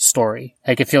that story.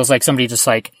 Like, it feels like somebody just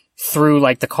threw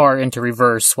the car into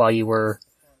reverse while you were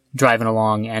driving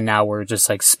along, and now we're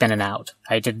just spinning out.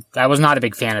 I was not a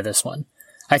big fan of this one.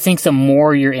 I think the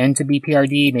more you're into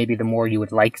BPRD, maybe the more you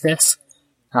would like this,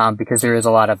 because there is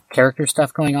a lot of character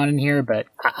stuff going on in here, but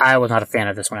I was not a fan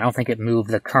of this one. I don't think it moved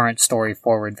the current story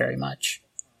forward very much.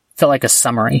 Felt like a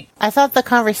summary. I thought the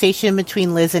conversation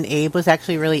between Liz and Abe was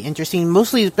actually really interesting,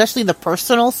 especially the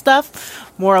personal stuff,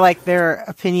 more like their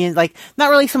opinion, not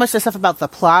really so much the stuff about the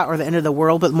plot or the end of the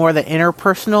world, but more the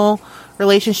interpersonal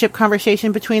relationship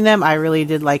conversation between them. I really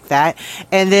did like that.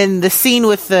 And then the scene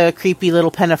with the creepy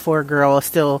little Pinafore girl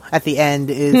still at the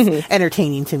end is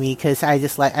entertaining to me, because I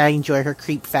enjoy her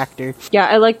creep factor. Yeah,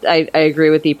 I agree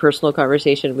with the personal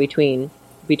conversation between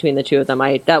between the two of them.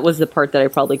 That was the part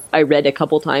that I read a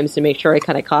couple times to make sure I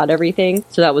kind of caught everything.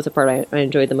 So that was the part I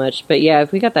enjoyed the most. But yeah,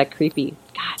 if we got that creepy,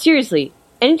 God, seriously,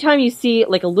 anytime you see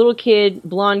like a little kid,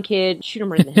 blonde kid, shoot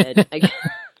him right in the head. Like,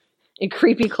 in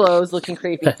creepy clothes, looking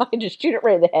creepy. Fucking just shoot it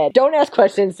right in the head. Don't ask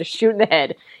questions, just shoot in the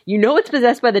head. You know it's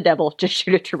possessed by the devil, just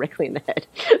shoot it directly in the head.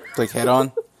 Like head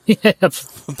on? Yep.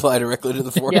 Apply directly to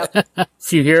the forehead. Yep.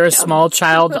 If you hear a small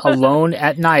child alone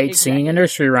at night singing a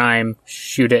nursery rhyme,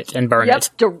 shoot it and burn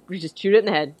it. Yep, just shoot it in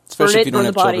the head. Especially burn if it, you don't burn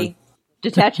have the body. children.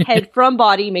 Detach head from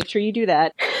body, make sure you do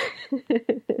that.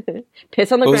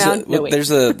 Piss on the What was ground. it? No, wait.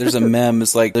 There's a meme.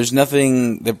 It's like there's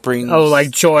nothing that brings Like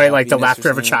joy, like the happiness laughter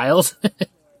or of a something. child.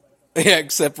 Yeah,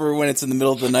 except for when it's in the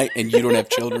middle of the night and you don't have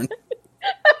children.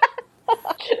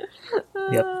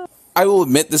 Yep. I will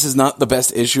admit this is not the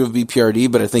best issue of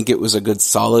BPRD, but I think it was a good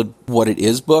solid what it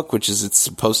is book, which is it's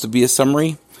supposed to be a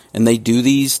summary. And they do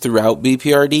these throughout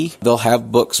BPRD. They'll have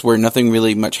books where nothing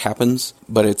really much happens,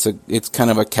 but it's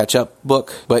kind of a catch-up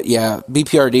book. But yeah,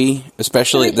 BPRD,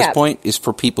 especially at this point, is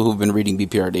for people who've been reading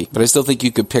BPRD. But I still think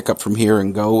you could pick up from here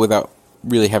and go without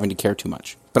really having to care too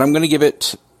much. But I'm going to give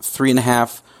it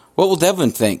 3.5. What will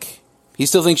Devlin think? He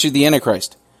still thinks you're the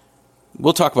Antichrist.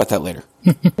 We'll talk about that later.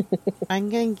 I'm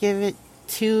going to give it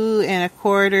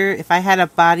 2.25. If I had a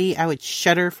body, I would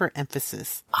shudder for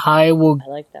emphasis. I will I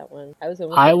like that one.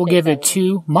 I will give it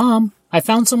 2. Mom, I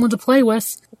found someone to play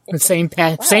with. The same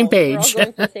same page. We're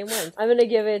all going for the same ones. I'm going to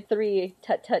give it 3.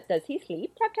 Tut tut, does he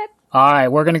sleep? Tut tut.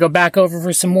 Alright, we're gonna go back over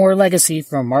for some more legacy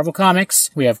from Marvel Comics.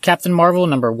 We have Captain Marvel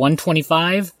number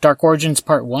 125, Dark Origins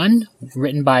Part 1,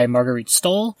 written by Marguerite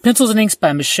Stoll. Pencils and inks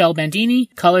by Michelle Bandini.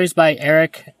 Colors by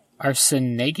Eric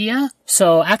Arsenagia.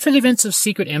 So, after the events of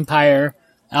Secret Empire,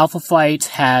 Alpha Flight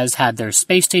has had their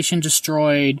space station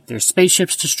destroyed, their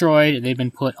spaceships destroyed, and they've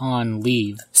been put on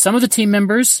leave. Some of the team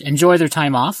members enjoy their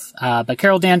time off, but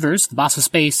Carol Danvers, the boss of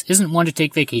space, isn't one to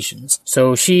take vacations.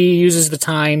 So she uses the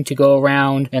time to go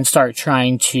around and start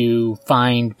trying to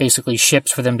find basically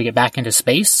ships for them to get back into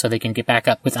space so they can get back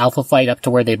up with Alpha Flight up to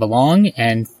where they belong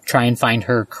and try and find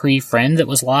her Kree friend that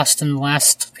was lost in the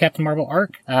last Captain Marvel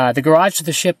arc. The garage of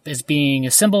the ship is being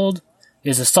assembled,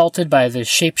 is assaulted by the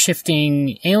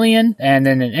shape-shifting alien, and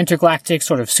then an intergalactic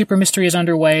sort of super mystery is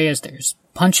underway as there's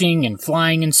punching and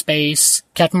flying in space.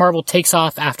 Captain Marvel takes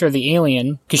off after the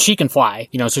alien, because she can fly,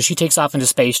 so she takes off into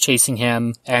space chasing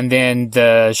him, and then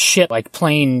the ship, like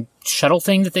plane shuttle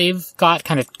thing that they've got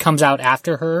kind of comes out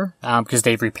after her, because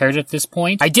they've repaired it at this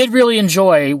point. I did really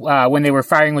enjoy, when they were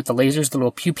firing with the lasers, the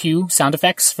little pew-pew sound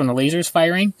effects from the lasers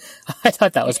firing. I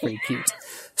thought that was pretty cute.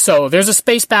 So there's a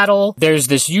space battle. There's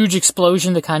this huge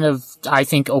explosion that kind of, I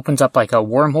think, opens up like a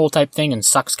wormhole type thing and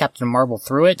sucks Captain Marvel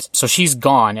through it. So she's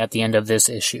gone at the end of this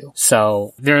issue.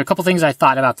 So there are a couple things I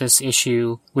thought about this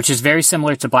issue, which is very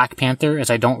similar to Black Panther, as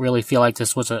I don't really feel like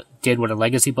this did what a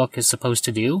legacy book is supposed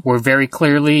to do. We're very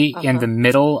clearly in the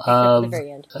middle of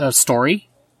a story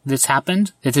that's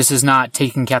happened. That this is not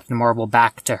taking Captain Marvel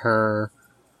back to her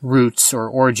roots or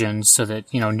origins so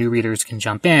that, new readers can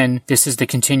jump in. This is the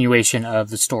continuation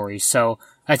of the story. So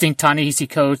I think Ta-Nehisi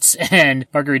Coates and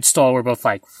Marguerite Stoll were both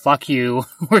like, fuck you.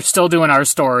 We're still doing our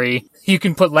story. You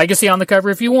can put legacy on the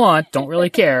cover if you want. Don't really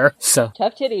care. So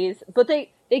tough titties. But they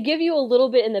give you a little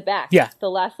bit in the back. Yeah. The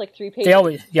last 3 pages. They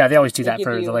always do that give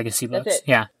for you- the legacy that's books. it.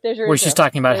 Yeah. There's your Where intro. she's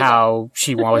talking about There you go. how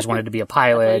she always wanted to be a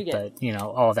pilot, That's what but,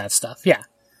 all of that stuff. Yeah.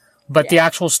 But the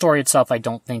actual story itself, I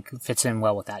don't think fits in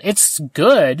well with that. It's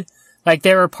good. Like,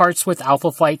 there are parts with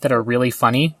Alpha Flight that are really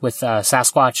funny with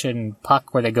Sasquatch and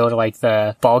Puck where they go to, like,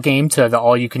 the ball game to the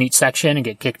all-you-can-eat section and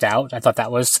get kicked out. I thought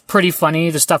that was pretty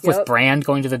funny. The stuff with Brand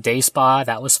going to the day spa,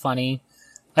 that was funny.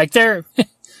 Like, there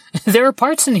are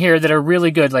parts in here that are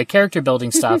really good, like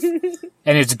character-building stuff,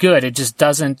 and it's good. It just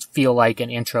doesn't feel like an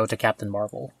intro to Captain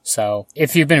Marvel. So,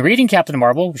 if you've been reading Captain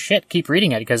Marvel, keep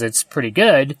reading it because it's pretty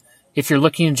good. If you're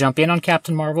looking to jump in on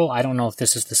Captain Marvel, I don't know if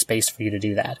this is the space for you to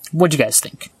do that. What'd you guys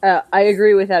think? I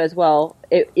agree with that as well.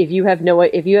 If you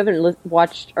haven't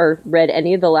watched or read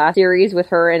any of the last series with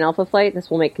her and Alpha Flight, this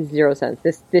will make 0 sense.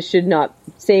 This should not.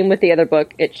 Same with the other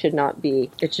book. It should not be.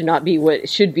 It should not be what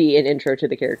should be an intro to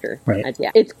the character. Right.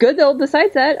 Yeah. It's good though.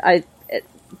 Besides that,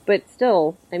 but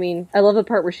still, I mean, I love the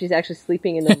part where she's actually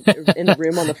sleeping in the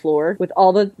room on the floor with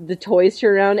all the toys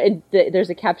turned around, and there's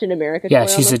a Captain America. Yeah,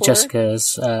 toy she's on at the floor.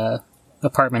 Jessica's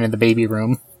apartment in the baby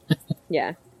room.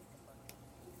 Yeah.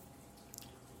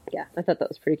 Yeah, I thought that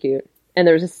was pretty cute. And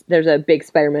there's a big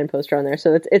Spider-Man poster on there,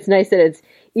 so it's nice that it's,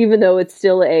 even though it's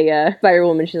still a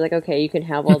Spider-Woman, she's like, okay, you can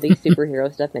have all these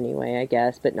superhero stuff anyway, I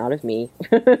guess, but not of me.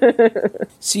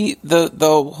 See,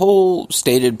 the whole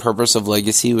stated purpose of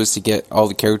Legacy was to get all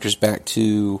the characters back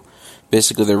to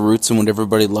basically their roots and what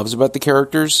everybody loves about the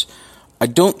characters. I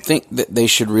don't think that they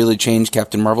should really change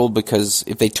Captain Marvel, because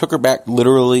if they took her back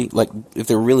literally, like, if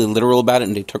they're really literal about it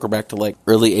and they took her back to, like,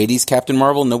 early 80s Captain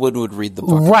Marvel, no one would read the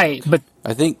book. Right, but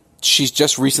I think she's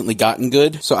just recently gotten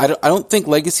good, so I don't think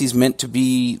Legacy's meant to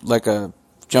be, like, a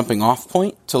jumping off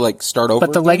point to, like, start over.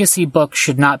 But the again. Legacy book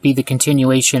should not be the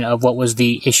continuation of what was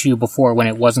the issue before when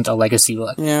it wasn't a Legacy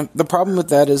book. Yeah, the problem with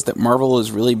that is that Marvel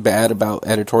is really bad about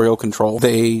editorial control.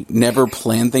 They never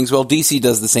plan things well. DC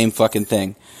does the same fucking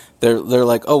thing. They're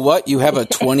like, oh, what? You have a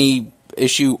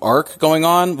 20-issue arc going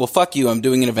on? Well, fuck you, I'm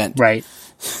doing an event. Right.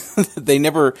 They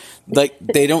never, like,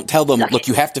 they don't tell them, look,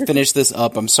 you have to finish this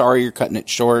up. I'm sorry you're cutting it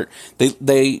short.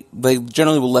 They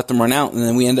generally will let them run out, and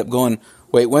then we end up going,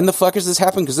 wait, when the fuck has this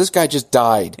happened? Because this guy just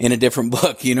died in a different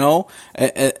book, you know?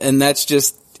 And that's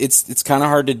just, it's kind of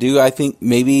hard to do. I think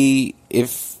maybe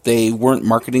if they weren't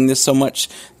marketing this so much,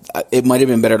 it might have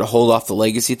been better to hold off the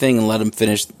Legacy thing and let him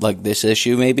finish, like, this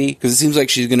issue, maybe. Because it seems like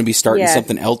she's going to be starting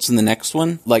something else in the next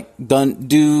one. Like,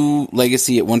 do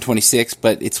Legacy at 126,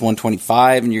 but it's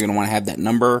 125, and you're going to want to have that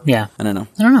number. Yeah. I don't know.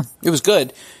 I don't know. It was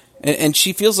good. And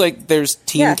she feels like there's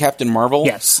Teen Captain Marvel.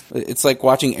 Yes. It's like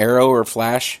watching Arrow or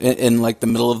Flash in like, the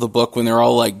middle of the book when they're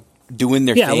all, like, doing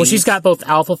their thing. Yeah, well, she's got both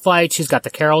Alpha Flight, she's got the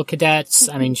Carol Cadets.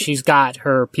 I mean, she's got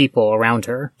her people around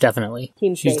her, definitely.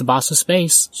 Team She's Space. the boss of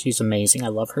space. She's amazing. I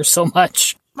love her so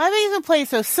much. My favorite place,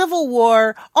 so Civil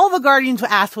War, all the Guardians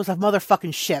asked was a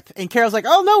motherfucking ship. And Carol's like,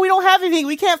 oh no, we don't have anything.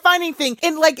 We can't find anything.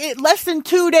 In like less than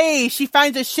 2 days, she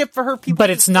finds a ship for her people. But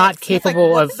it's not It's like, capable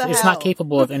what of the it's hell? not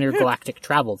capable of intergalactic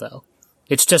travel, though.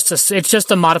 It's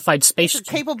just a modified space It's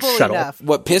capable shuttle. enough.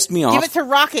 What pissed me off... Give it to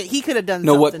Rocket. He could have done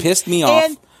No, something. what pissed me off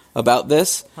And about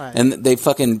this, What? and they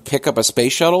fucking pick up a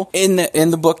space shuttle in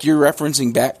the book you're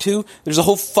referencing back to. There's a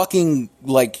whole fucking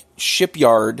like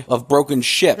shipyard of broken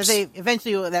ships. they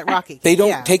eventually that Rocket. They don't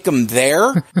yeah. take them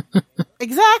there.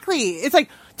 Exactly. It's like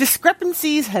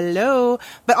discrepancies. Hello.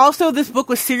 But also this book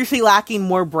was seriously lacking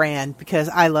more Brand, because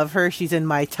I love her. She's in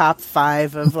my top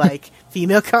 5 of like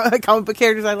female comic book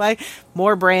characters I like.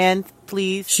 More Brand,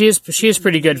 please. She is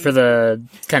pretty good for the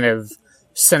kind of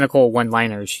cynical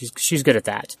one-liners. She's good at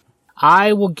that.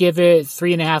 I will give it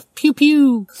 3.5 pew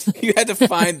pew. You had to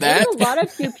find that. There's a lot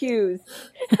of pew pews.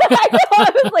 I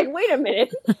was like, wait a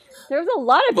minute. There's a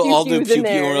lot of But pew all do pews pew in pew.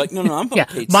 there. And we're like, no, I'm on Yeah,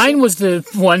 page mine 6. was the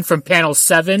one from panel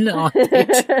 7 on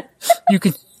page. You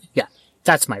can, yeah,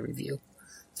 that's my review.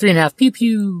 3.5 pew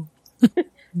pew.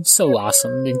 So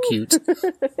awesome and cute.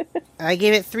 I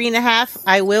gave it 3.5.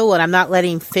 I will when I'm not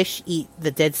letting fish eat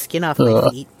the dead skin off my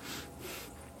feet.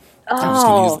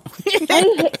 Oh,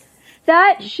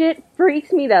 that shit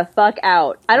freaks me the fuck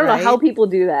out. I don't know Right? how people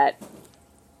do that.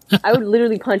 I would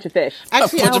literally punch a fish.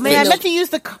 Actually, bunch oh of man, I fish. meant to use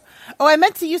the. I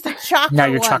meant to use the chakra. Now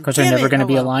your one. chakras are Damn never it. going to Oh,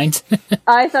 be well. aligned.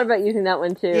 I thought about using that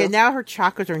one too. Yeah, now her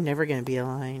chakras are never going to be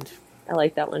aligned. I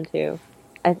like that one too.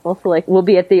 I also like. We'll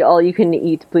be at the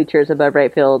all-you-can-eat bleachers above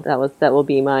right field. That will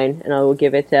be mine, and I will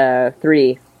give it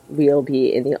 3. We'll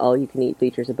be in the all-you-can-eat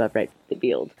bleachers above right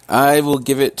field. I will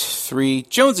give it 3.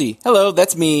 Jonesy, hello,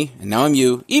 that's me, and now I'm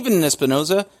you. Evening,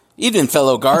 Espinoza. Evening,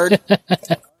 fellow guard.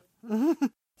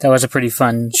 That was a pretty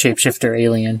fun shapeshifter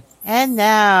alien. And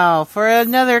now for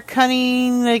another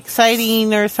cunning,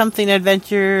 exciting, or something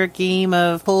adventure game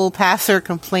of pull, pass, or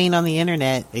complain on the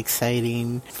internet.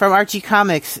 Exciting. From Archie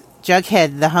Comics,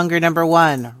 Jughead, The Hunger Number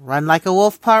 1, Run Like a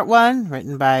Wolf Part 1,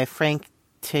 written by Frank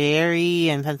Thierry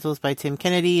and pencils by Tim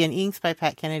Kennedy and inks by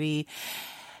Pat Kennedy.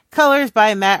 Colors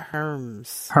by Matt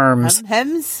Herms. Herms.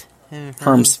 Hems?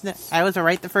 Herms. No, I was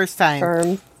right the first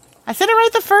time. I said it right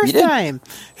the first You did. time.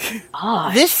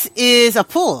 This is a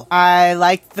pull. I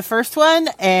liked the first one,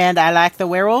 and I like the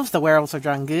werewolves. The werewolves are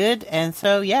drawn good, and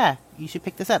so, yeah, you should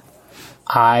pick this up.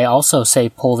 I also say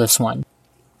pull this one.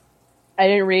 I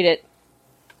didn't read it.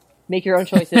 Make your own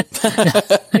choices.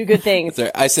 Do good things.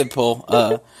 Sorry, I said pull.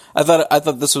 I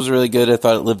thought this was really good. I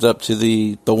thought it lived up to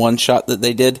the one shot that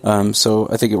they did. So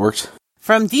I think it worked.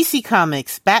 From DC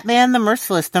Comics, Batman the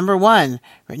Merciless number 1,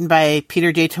 written by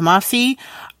Peter J. Tomasi,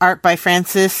 art by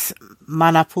Francis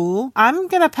Manapool. I'm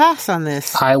gonna pass on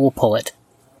this. I will pull it.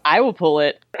 I will pull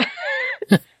it.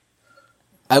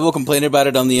 I will complain about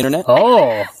it on the internet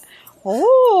Oh,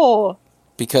 Oh.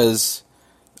 because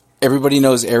everybody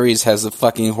knows Ares has a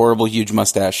fucking horrible huge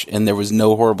mustache, and there was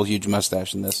no horrible huge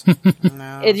mustache in this.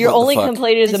 If your What the only fuck?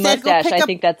 complaint is the Instead, go mustache, pick I up-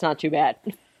 think that's not too bad.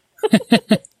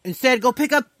 Instead, go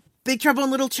pick up Big Trouble in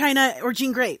Little China or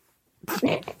Jean Grey.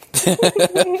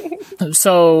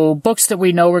 so books that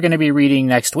we know we're going to be reading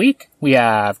next week. We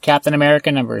have Captain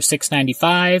America number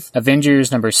 695,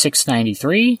 Avengers number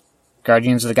 693,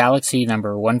 Guardians of the Galaxy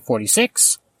number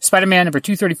 146, Spider-Man number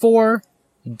 234,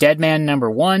 Deadman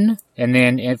 #1, and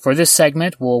then for this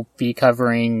segment, we'll be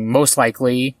covering most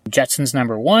likely Jetsons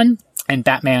 #1 and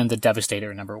Batman the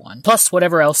Devastator #1, plus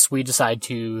whatever else we decide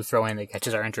to throw in that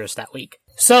catches our interest that week.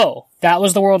 So, that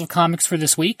was the world of comics for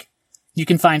this week. You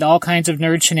can find all kinds of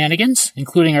nerd shenanigans,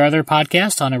 including our other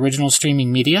podcast on original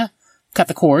streaming media, Cut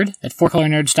the Cord, at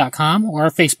fourcolornerds.com or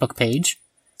our Facebook page.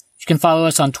 You can follow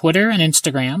us on Twitter and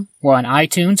Instagram. We're on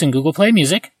iTunes and Google Play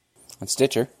Music. On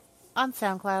Stitcher. On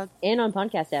SoundCloud. And on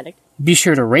Podcast Addict. Be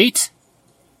sure to rate.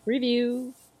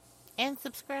 Review. And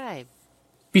subscribe.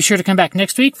 Be sure to come back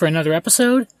next week for another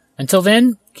episode. Until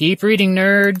then, keep reading,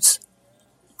 nerds.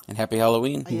 And happy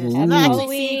Halloween. I'm not actually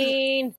seeing Halloween.